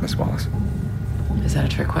holding up, Miss Wallace? Is that a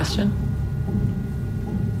trick question?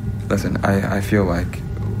 Listen, I feel like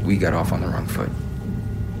we got off on the wrong foot.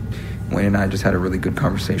 Wayne and I just had a really good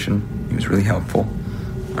conversation. He was really helpful.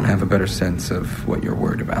 And I have a better sense of what you're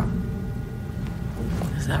worried about.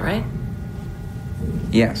 Is that right?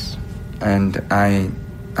 Yes. And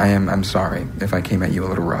I'm sorry if I came at you a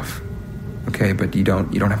little rough. Okay, but you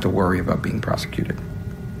don't have to worry about being prosecuted.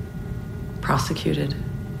 Prosecuted?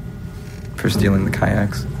 For stealing the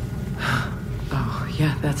kayaks. Oh,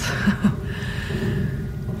 yeah, that's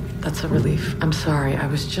a relief. I'm sorry, I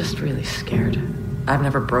was just really scared. I've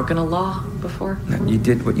never broken a law before. No, you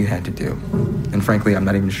did what you had to do. And frankly, I'm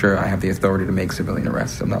not even sure I have the authority to make civilian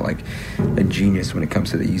arrests. I'm not like a genius when it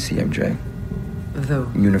comes to the UCMJ. The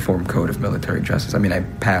Uniform Code of Military Justice. I mean, I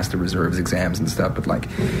passed the reserves exams and stuff, but like,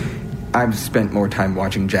 I've spent more time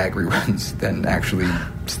watching JAG reruns than actually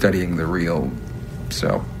studying the real,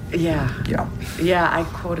 so... Yeah. Yeah, I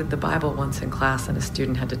quoted the Bible once in class, and a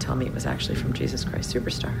student had to tell me it was actually from Jesus Christ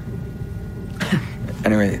Superstar.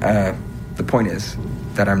 Anyway, the point is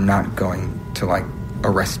that I'm not going to, like,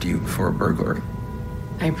 arrest you for a burglary.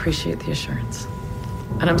 I appreciate the assurance.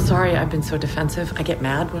 And I'm sorry I've been so defensive. I get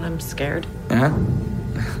mad when I'm scared. Yeah?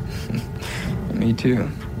 Me too.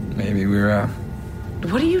 Maybe we're,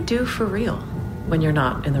 What do you do for real when you're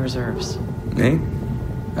not in the reserves? Me?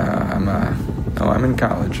 I'm in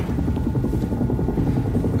college.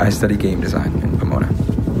 I study game design in Pomona.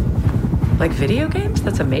 Like video games?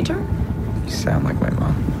 That's a major? You sound like my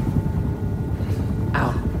mom.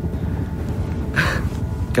 Ow.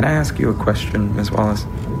 Can I ask you a question, Ms. Wallace?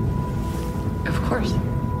 Of course.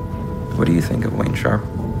 What do you think of Wayne Sharp?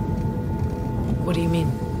 What do you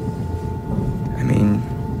mean? I mean,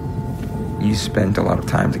 you spent a lot of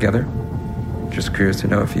time together. Just curious to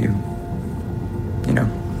know if you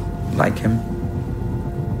like him,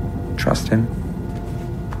 trust him.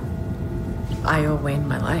 I owe Wayne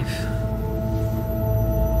my life.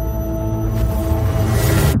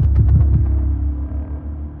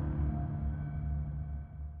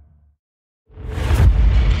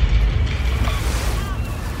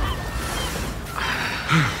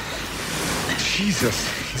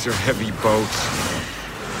 Jesus, these are heavy boats.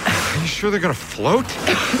 Are you sure they're gonna float?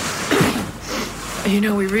 You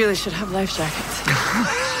know, we really should have life jackets.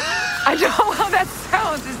 I know how that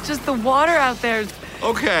sounds. It's just the water out there.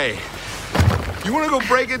 Okay. You want to go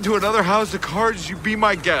break into another house of cards? You be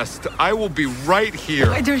my guest. I will be right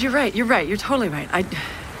here. Dude, you're right. You're totally right.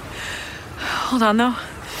 Hold on, though.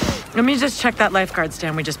 Let me just check that lifeguard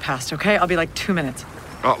stand we just passed, okay? I'll be like 2 minutes.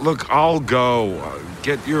 Look, I'll go.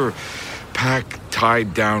 Get your pack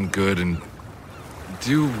tied down good and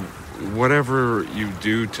do whatever you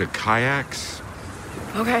do to kayaks.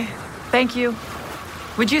 Okay. Thank you.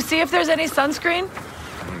 Would you see if there's any sunscreen?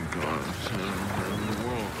 Oh my God.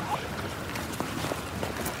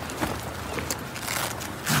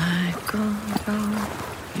 Michael,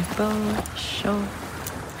 you both show.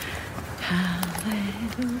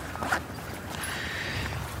 Hallelujah.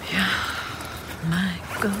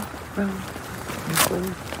 Michael, you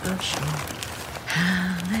both show.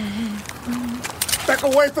 Hallelujah. Back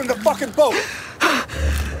away from the fucking boat!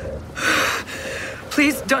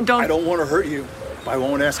 Please, don't. I don't want to hurt you. I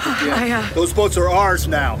won't ask again. Those boats are ours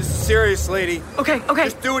now. This is serious, lady. Okay.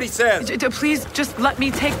 Just do what he says. Please, just let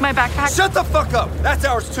me take my backpack. Shut the fuck up! That's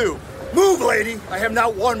ours too. Move, lady! I have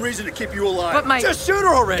not one reason to keep you alive. But Just shoot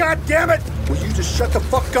her already! God damn it! Will you just shut the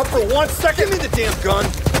fuck up for 1 second? Give me the damn gun!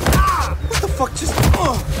 What the fuck just...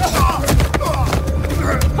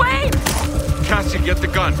 Wait! Cassie, get the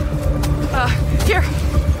gun. Here.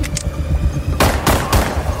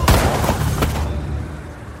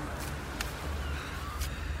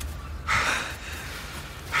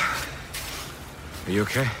 Are you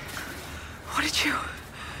okay? What did you...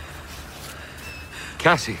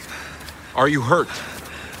 Cassie, are you hurt?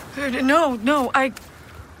 No,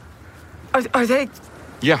 Are they...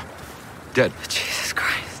 Yeah, dead. Jesus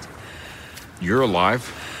Christ. You're alive?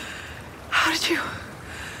 How did you...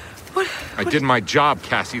 What? I did my job,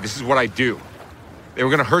 Cassie. This is what I do. They were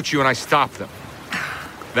gonna hurt you and I stopped them.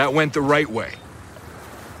 That went the right way.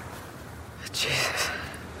 Jesus.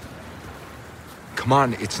 Come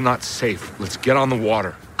on, it's not safe. Let's get on the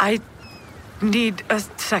water. I need a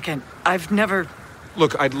second. I've never...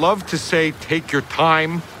 Look, I'd love to say take your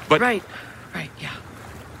time, but... Right, yeah.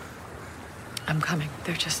 I'm coming.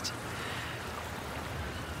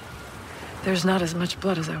 There's not as much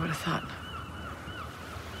blood as I would have thought.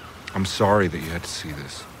 I'm sorry that you had to see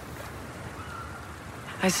this.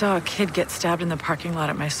 I saw a kid get stabbed in the parking lot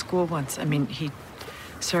at my school once. I mean, he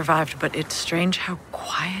survived, but it's strange how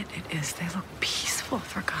quiet it is. They look peaceful,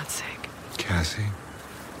 for God's sake. Cassie?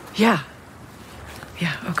 Yeah,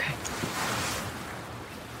 okay.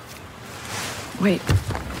 Wait.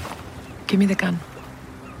 Give me the gun.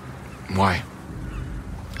 Why?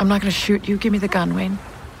 I'm not gonna shoot you. Give me the gun, Wayne.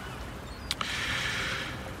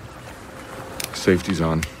 Safety's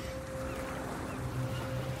on.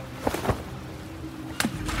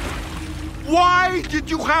 Why did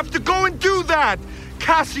you have to go and do that?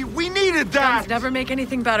 Cassie, we needed that! Guns never make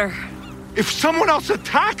anything better. If someone else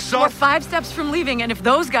attacks us... We're 5 steps from leaving, and if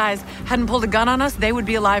those guys hadn't pulled a gun on us, they would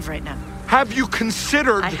be alive right now. Have you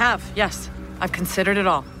considered... I have, yes. I've considered it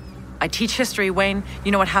all. I teach history, Wayne.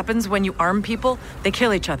 You know what happens when you arm people? They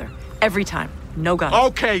kill each other. Every time. No guns.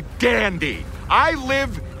 Okay, dandy. I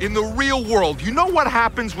live in the real world. You know what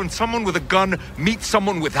happens when someone with a gun meets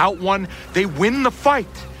someone without one? They win the fight.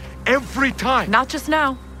 Every time. Not just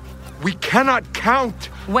now. We cannot count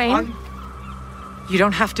Wayne, you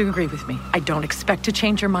don't have to agree with me. I don't expect to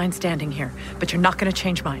change your mind standing here, but you're not going to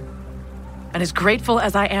change mine. And as grateful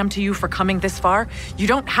as I am to you for coming this far, you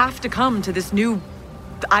don't have to come to this new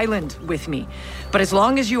island with me. But as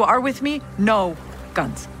long as you are with me, no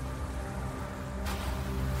guns.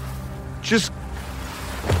 Just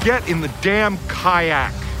get in the damn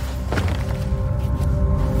kayak.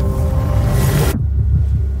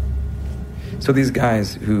 So these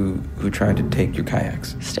guys who tried to take your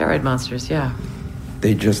kayaks... Steroid monsters, yeah.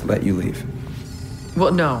 They just let you leave?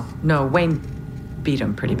 Well, no. Wayne beat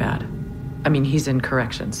him pretty bad. I mean, he's in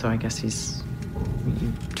correction, so I guess he's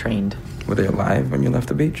trained. Were they alive when you left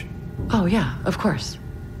the beach? Oh, yeah, of course.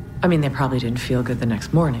 I mean, they probably didn't feel good the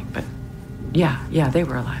next morning, but yeah, they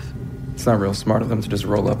were alive. It's not real smart of them to just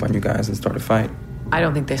roll up on you guys and start a fight. I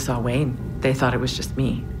don't think they saw Wayne. They thought it was just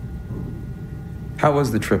me. How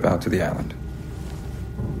was the trip out to the island?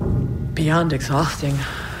 Beyond exhausting.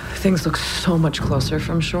 Things look so much closer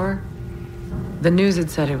from shore. The news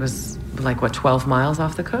had said it was, 12 miles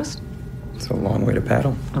off the coast? It's a long way to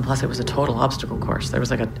paddle. And plus, it was a total obstacle course. There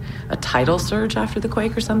was a tidal surge after the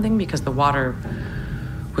quake or something because the water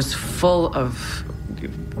was full of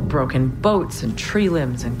broken boats and tree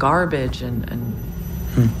limbs and garbage and...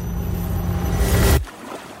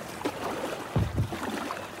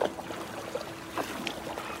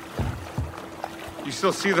 You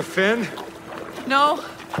still see the fin? No.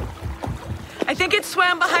 I think it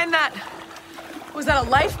swam behind that. Was that a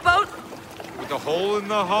lifeboat? With the hole in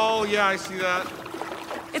the hull? Yeah, I see that.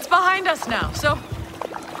 It's behind us now, so...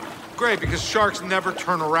 Great, because sharks never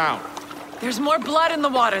turn around. There's more blood in the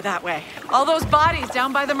water that way. All those bodies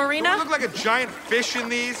down by the marina. Don't look like a giant fish in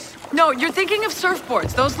these? No, you're thinking of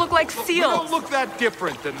surfboards. Those look like seals. They don't look that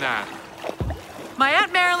different than that. My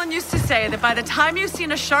Aunt Marilyn used to say that by the time you've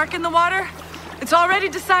seen a shark in the water, it's already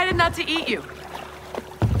decided not to eat you.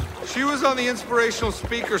 She was on the inspirational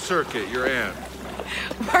speaker circuit, your aunt.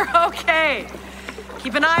 We're okay.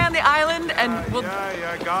 Keep an eye on the island and we'll...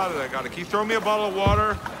 Yeah, I got it. Can you throw me a bottle of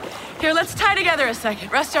water? Here, let's tie together a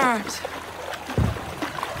second. Rest our arms.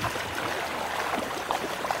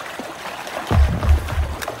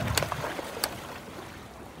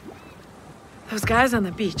 Those guys on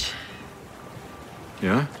the beach.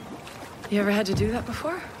 Yeah? You ever had to do that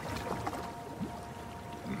before?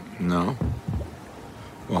 No.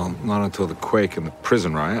 Well, not until the quake and the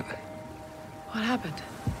prison riot. What happened?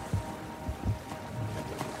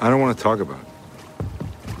 I don't want to talk about it.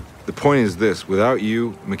 The point is this, without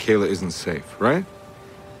you, Michaela isn't safe, right?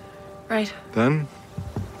 Right. Then,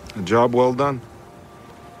 a job well done.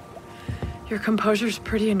 Your composure's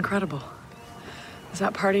pretty incredible. Is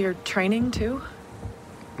that part of your training, too?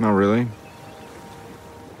 Not really.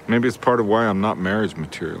 Maybe it's part of why I'm not marriage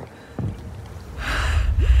material.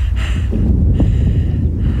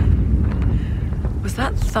 Was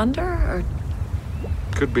that thunder, or...?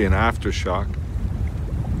 Could be an aftershock.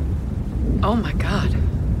 Oh my God.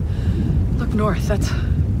 Look north, that's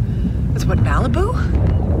what, Malibu?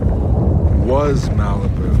 Was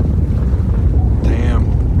Malibu.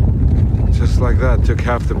 Damn. Just like that, took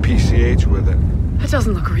half the PCH with it. That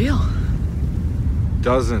doesn't look real.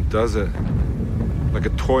 Doesn't, does it? Like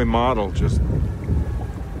a toy model, just...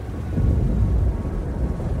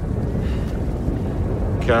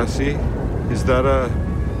 Cassie, is that a...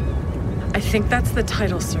 I think that's the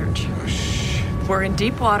tidal surge. Oh, shit. We're in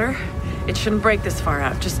deep water. It shouldn't break this far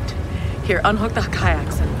out. Just, here, unhook the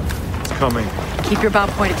kayaks and... It's coming. Keep your bow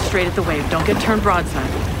pointed straight at the wave. Don't get turned broadside.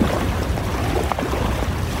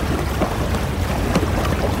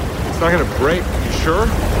 It's not gonna break, you sure?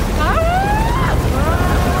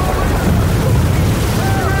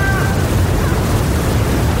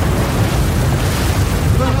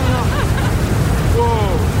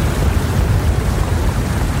 Whoa.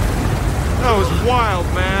 That was wild,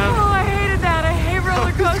 man. Oh, I hated that. I hate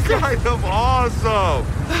roller coasters. That was kind of awesome.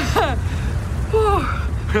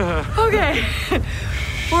 Okay.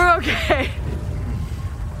 We're okay.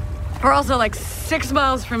 We're also like 6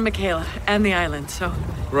 miles from Michaela and the island, so...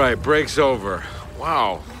 Right, break's over.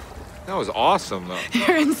 Wow. That was awesome, though.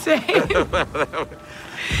 You're insane.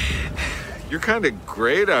 You're kind of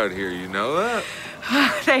great out here, you know that?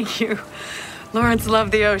 Thank you. Lawrence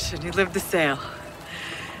loved the ocean. He lived to sail.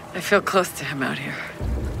 I feel close to him out here.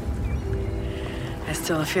 I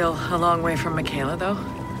still feel a long way from Michaela, though.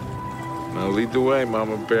 Now lead the way,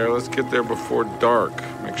 Mama Bear. Let's get there before dark.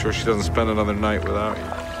 Make sure she doesn't spend another night without you.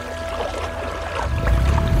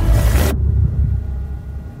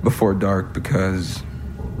 Before dark, because...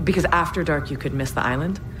 Because after dark, you could miss the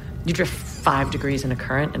island. You drift 5 degrees in a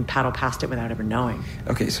current and paddle past it without ever knowing.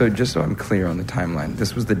 Okay, so just so I'm clear on the timeline,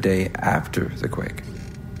 this was the day after the quake.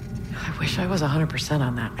 I wish I was 100%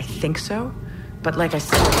 on that. I think so. But like I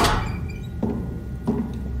said...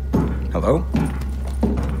 Hello?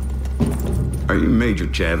 Are you Major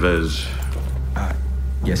Chavez?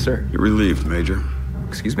 Yes, sir. You're relieved, Major.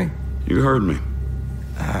 Excuse me? You heard me.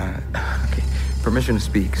 Okay. Permission to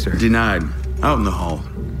speak, sir. Denied. Out in the hall.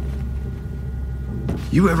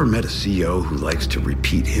 You ever met a CO who likes to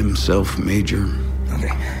repeat himself, Major?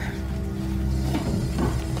 Okay.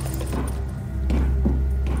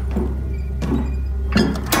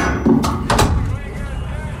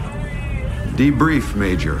 Debrief,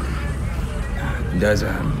 Major.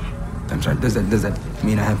 I'm sorry, does that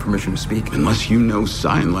mean I have permission to speak? Unless you know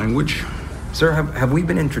sign language. Sir, have we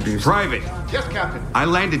been introduced? Private. Yes, Captain. I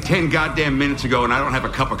landed 10 goddamn minutes ago and I don't have a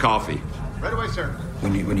cup of coffee. Right away, sir.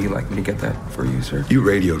 Would you like me to get that for you, sir? You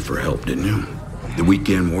radioed for help, didn't you? The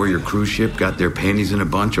Weekend Warrior cruise ship got their panties in a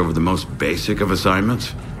bunch over the most basic of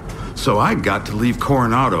assignments. So I got to leave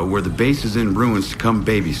Coronado, where the base is in ruins, to come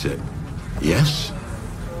babysit. Yes?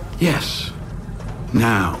 Yes.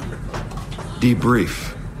 Now,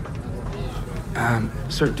 debrief.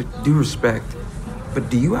 Sir, due respect, but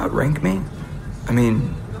do you outrank me? I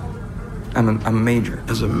mean, I'm a major.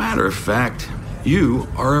 As a matter of fact, you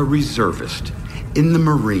are a reservist in the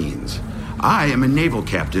Marines. I am a naval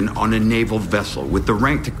captain on a naval vessel with the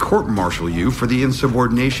rank to court-martial you for the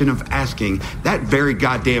insubordination of asking that very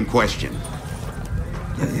goddamn question.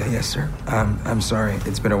 Yes, sir. I'm sorry.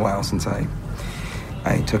 It's been a while since I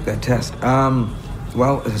took that test.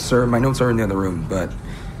 Well, sir, my notes are in the other room, but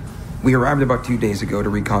we arrived about 2 days ago to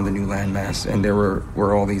recon the new landmass, and there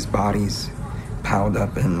were all these bodies piled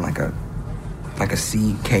up in like a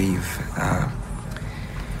sea cave.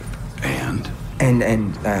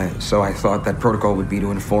 And so I thought that protocol would be to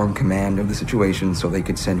inform command of the situation so they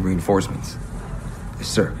could send reinforcements.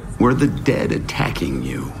 Sir. Were the dead attacking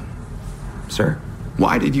you? Sir?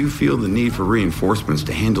 Why did you feel the need for reinforcements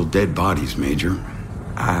to handle dead bodies, Major?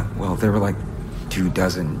 Well, there were like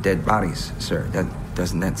 24 dead bodies, sir.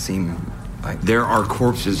 Doesn't that seem like... There are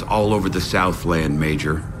corpses all over the Southland,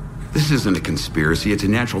 Major. This isn't a conspiracy, it's a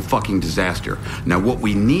natural fucking disaster. Now, what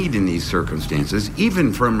we need in these circumstances,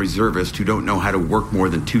 even from reservists who don't know how to work more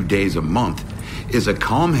than 2 days a month, is a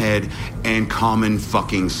calm head and common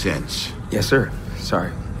fucking sense. Yes, sir.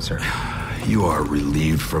 Sorry, sir. You are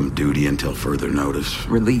relieved from duty until further notice.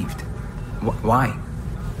 Relieved? Why?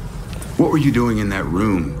 What were you doing in that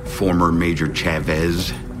room, former Major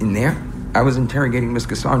Chavez? In there? I was interrogating Miss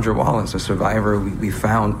Cassandra Wallace, a survivor we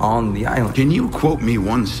found on the island. Can you quote me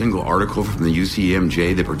one single article from the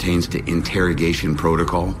UCMJ that pertains to interrogation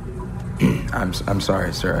protocol? I'm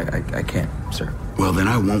sorry, sir. I can't, sir. Well, then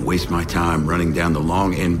I won't waste my time running down the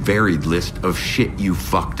long and varied list of shit you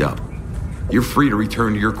fucked up. You're free to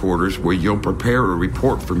return to your quarters, where you'll prepare a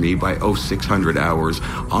report for me by 0600 hours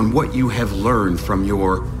on what you have learned from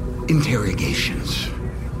your interrogations.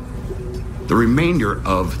 The remainder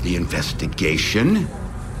of the investigation,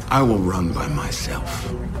 I will run by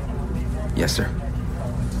myself. Yes, sir.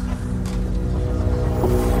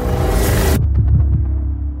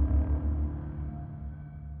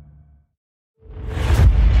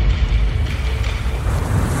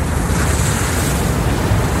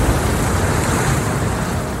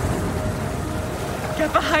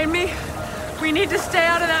 Get behind me. We need to stay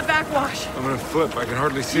out of that backwash. I'm gonna flip. I can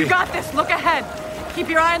hardly see. You got this. Look ahead. Keep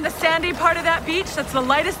your eye on the sandy part of that beach. That's the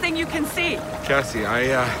lightest thing you can see. Cassie,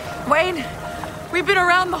 Wayne, we've been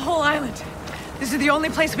around the whole island. This is the only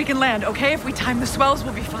place we can land, okay? If we time the swells,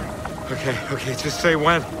 we'll be fine. Okay, just say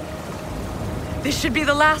when. This should be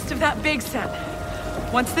the last of that big set.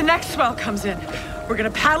 Once the next swell comes in, we're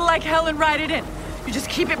gonna paddle like hell and ride it in. You just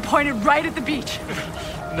keep it pointed right at the beach.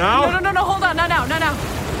 Now? No, hold on, not now.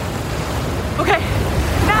 Okay,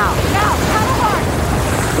 now, paddle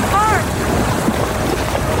hard.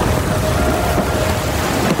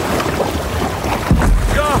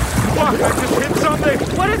 Fuck, I just hit something.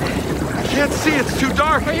 What is it? I can't see, it's too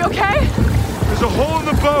dark. Are you okay? There's a hole in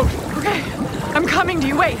the boat. Okay, I'm coming to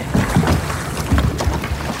you, wait.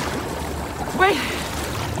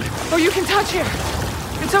 Oh, you can touch here.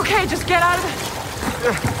 It's okay, just get out of it.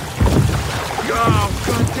 Oh,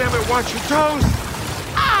 God damn it, watch your toes.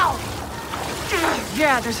 Ow!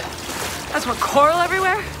 Yeah, that's what, coral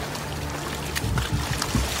everywhere?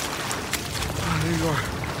 Oh, there you are.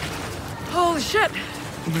 Holy shit.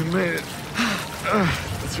 We made it.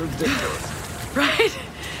 That's ridiculous. Right?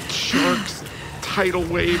 Sharks, tidal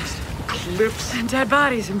waves, cliffs. And dead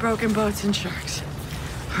bodies and broken boats and sharks.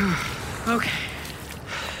 Okay.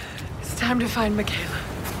 It's time to find Michaela.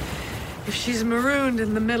 If she's marooned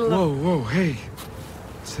in the middle of... Whoa, hey.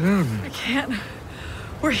 Sit down a minute. I can't.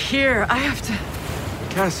 We're here. I have to...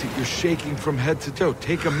 Cassie, you're shaking from head to toe.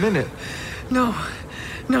 Take a minute.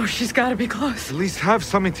 No, she's got to be close. At least have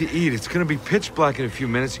something to eat. It's going to be pitch black in a few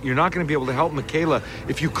minutes. You're not going to be able to help Michaela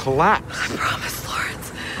if you collapse. I promise,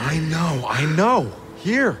 Lawrence. I know.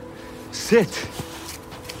 Here, sit.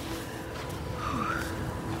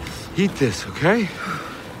 Eat this, okay?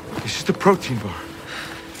 It's just a protein bar.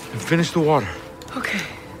 And finish the water. Okay.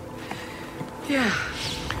 Yeah.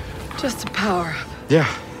 Just a power up. Yeah.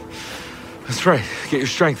 That's right. Get your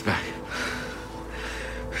strength back.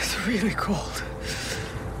 It's really cold.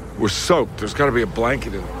 We're soaked. There's got to be a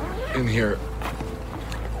blanket in here.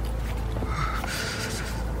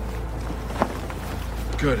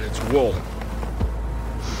 Good, it's wool.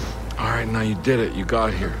 right, now you did it. You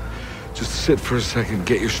got here. Just sit for a second,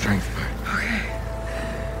 get your strength back.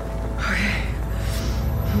 Okay.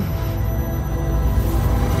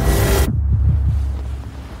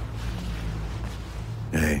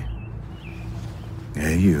 Hey.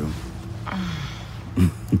 Hey, you.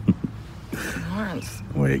 Lawrence.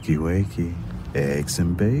 Wakey, wakey. Eggs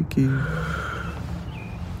and bakey.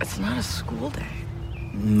 It's not a school day.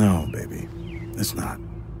 No, baby. It's not.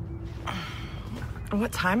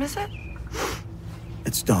 What time is it?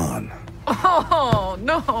 It's dawn. Oh,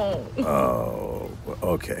 no. Oh,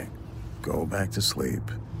 okay. Go back to sleep.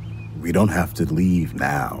 We don't have to leave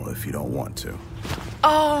now if you don't want to.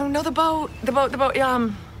 Oh, no, the boat.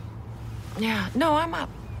 Yeah, no, I'm up.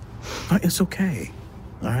 It's okay.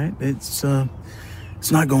 All right? It's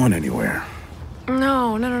not going anywhere.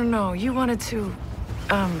 No. You wanted to,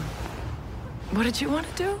 what did you want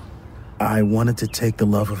to do? I wanted to take the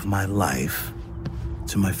love of my life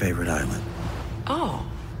to my favorite island. Oh,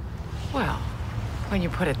 well, when you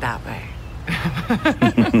put it that way.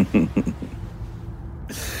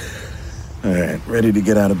 All right, ready to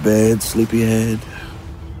get out of bed, sleepyhead?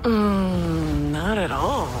 Not at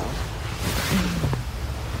all.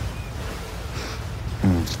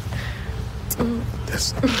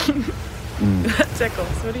 This. That tickles.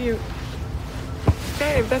 What do you...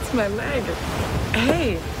 Babe, that's my leg.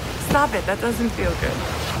 Hey, stop it. That doesn't feel good.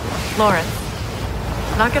 Lawrence,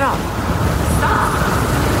 knock it off. Stop!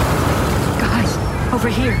 Guys, over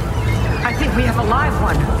here. I think we have a live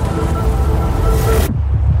one.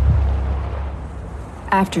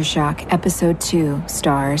 Aftershock Episode 2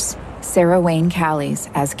 stars Sarah Wayne Callies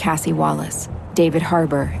as Cassie Wallace, David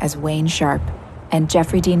Harbour as Wayne Sharp, and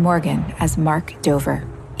Jeffrey Dean Morgan as Mark Dover.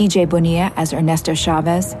 E.J. Bonilla as Ernesto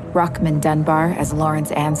Chavez, Rockman Dunbar as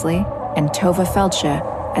Lawrence Ansley, and Tova Feldsha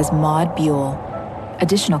as Maud Buell.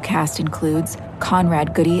 Additional cast includes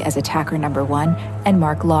Conrad Goody as Attacker Number 1 and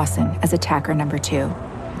Mark Lawson as Attacker Number 2.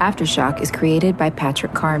 Aftershock is created by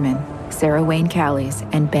Patrick Carman, Sarah Wayne Callies,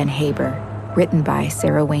 and Ben Haber. Written by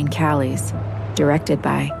Sarah Wayne Callies. Directed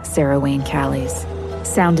by Sarah Wayne Callies.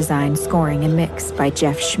 Sound design, scoring, and mix by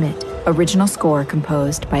Jeff Schmidt. Original score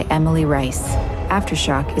composed by Emily Rice.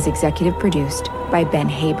 Aftershock is executive produced by Ben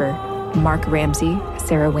Haber, Mark Ramsey,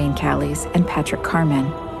 Sarah Wayne Callies, and Patrick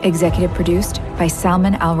Carman. Executive produced by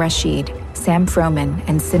Salman Al-Rashid, Sam Froman,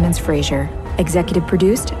 and Simmons Frazier. Executive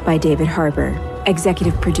produced by David Harbour.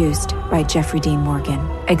 Executive produced by Jeffrey Dean Morgan.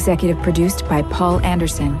 Executive produced by Paul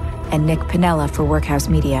Anderson and Nick Pinella for Workhouse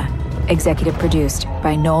Media. Executive produced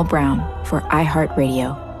by Noel Brown for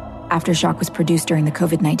iHeartRadio. Aftershock was produced during the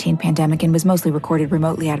COVID-19 pandemic and was mostly recorded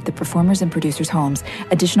remotely out of the performers and producers' homes.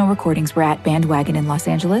 Additional recordings were at Bandwagon in Los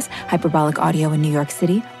Angeles, Hyperbolic Audio in New York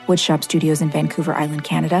City, Woodshop Studios in Vancouver Island,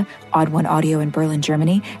 Canada, Odd One Audio in Berlin,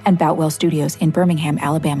 Germany, and Boutwell Studios in Birmingham,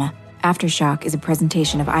 Alabama. Aftershock is a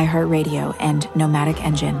presentation of iHeartRadio and Nomadic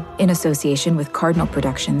Engine in association with Cardinal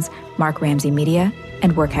Productions, Mark Ramsey Media,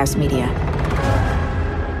 and Workhouse Media.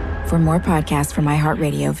 For more podcasts from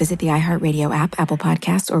iHeartRadio, visit the iHeartRadio app, Apple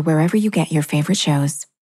Podcasts, or wherever you get your favorite shows.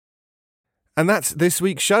 And that's this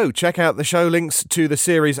week's show. Check out the show links to the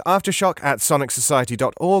series Aftershock at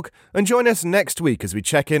sonicsociety.org and join us next week as we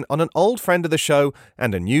check in on an old friend of the show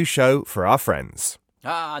and a new show for our friends.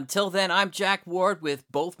 Until then, I'm Jack Ward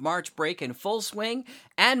with both March break in full swing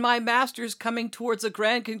and my Masters coming towards a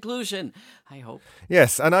grand conclusion, I hope.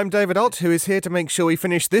 Yes, and I'm David Ott, who is here to make sure we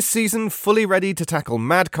finish this season fully ready to tackle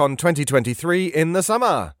MadCon 2023 in the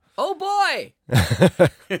summer. Oh boy!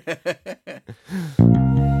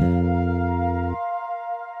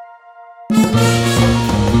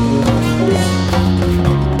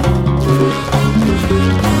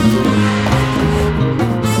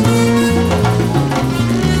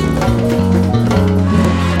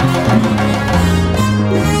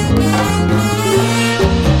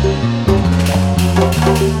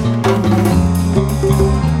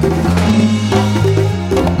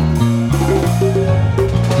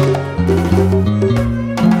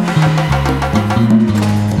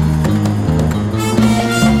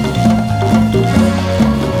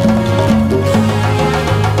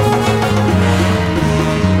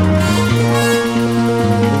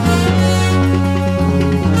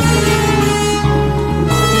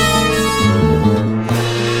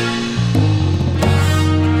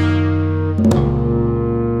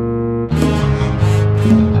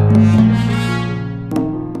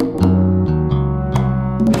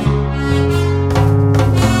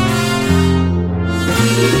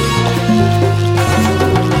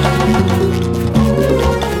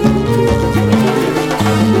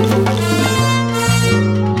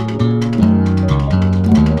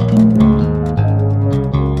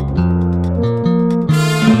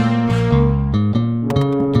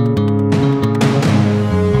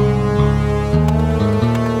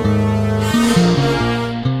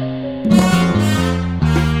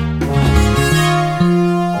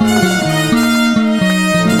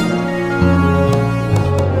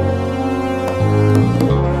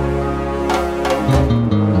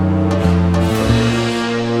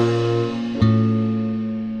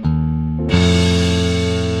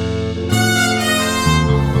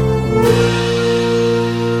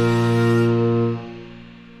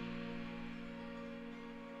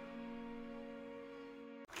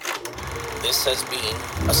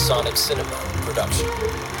 Sonic Cinema production.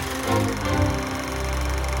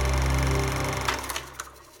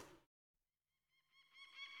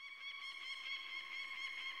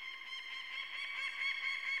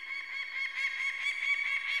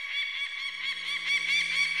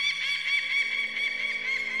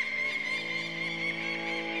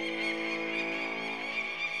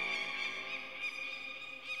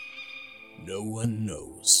 No one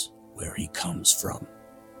knows where he comes from.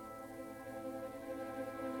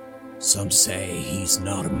 Some say he's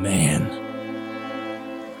not a man.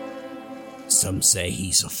 Some say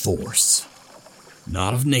he's a force.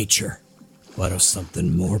 Not of nature, but of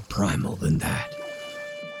something more primal than that.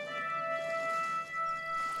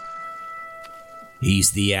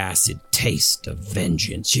 He's the acid taste of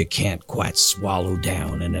vengeance you can't quite swallow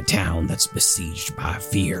down in a town that's besieged by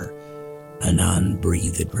fear and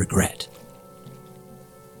unbreathed regret.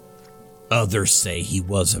 Others say he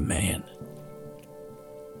was a man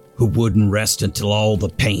who wouldn't rest until all the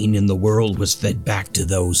pain in the world was fed back to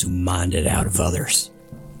those who mined it out of others.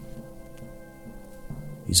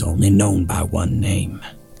 He's only known by one name,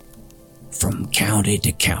 from county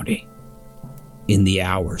to county, in the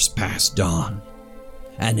hours past dawn,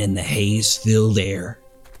 and in the haze-filled air.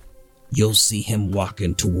 You'll see him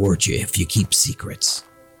walking toward you if you keep secrets,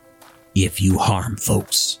 if you harm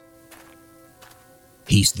folks.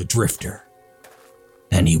 He's the Drifter,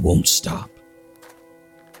 and he won't stop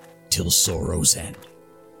till sorrow's end.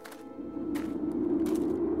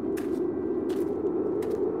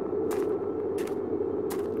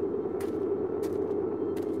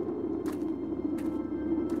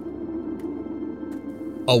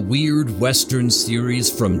 A weird Western series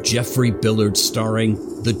from Jeffrey Billard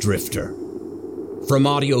starring The Drifter. From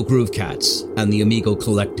Audio Groove Cats and the Amigo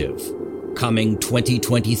Collective. Coming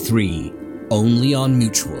 2023, only on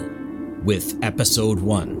Mutual, with Episode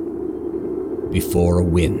 1, Before a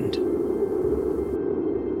Wind.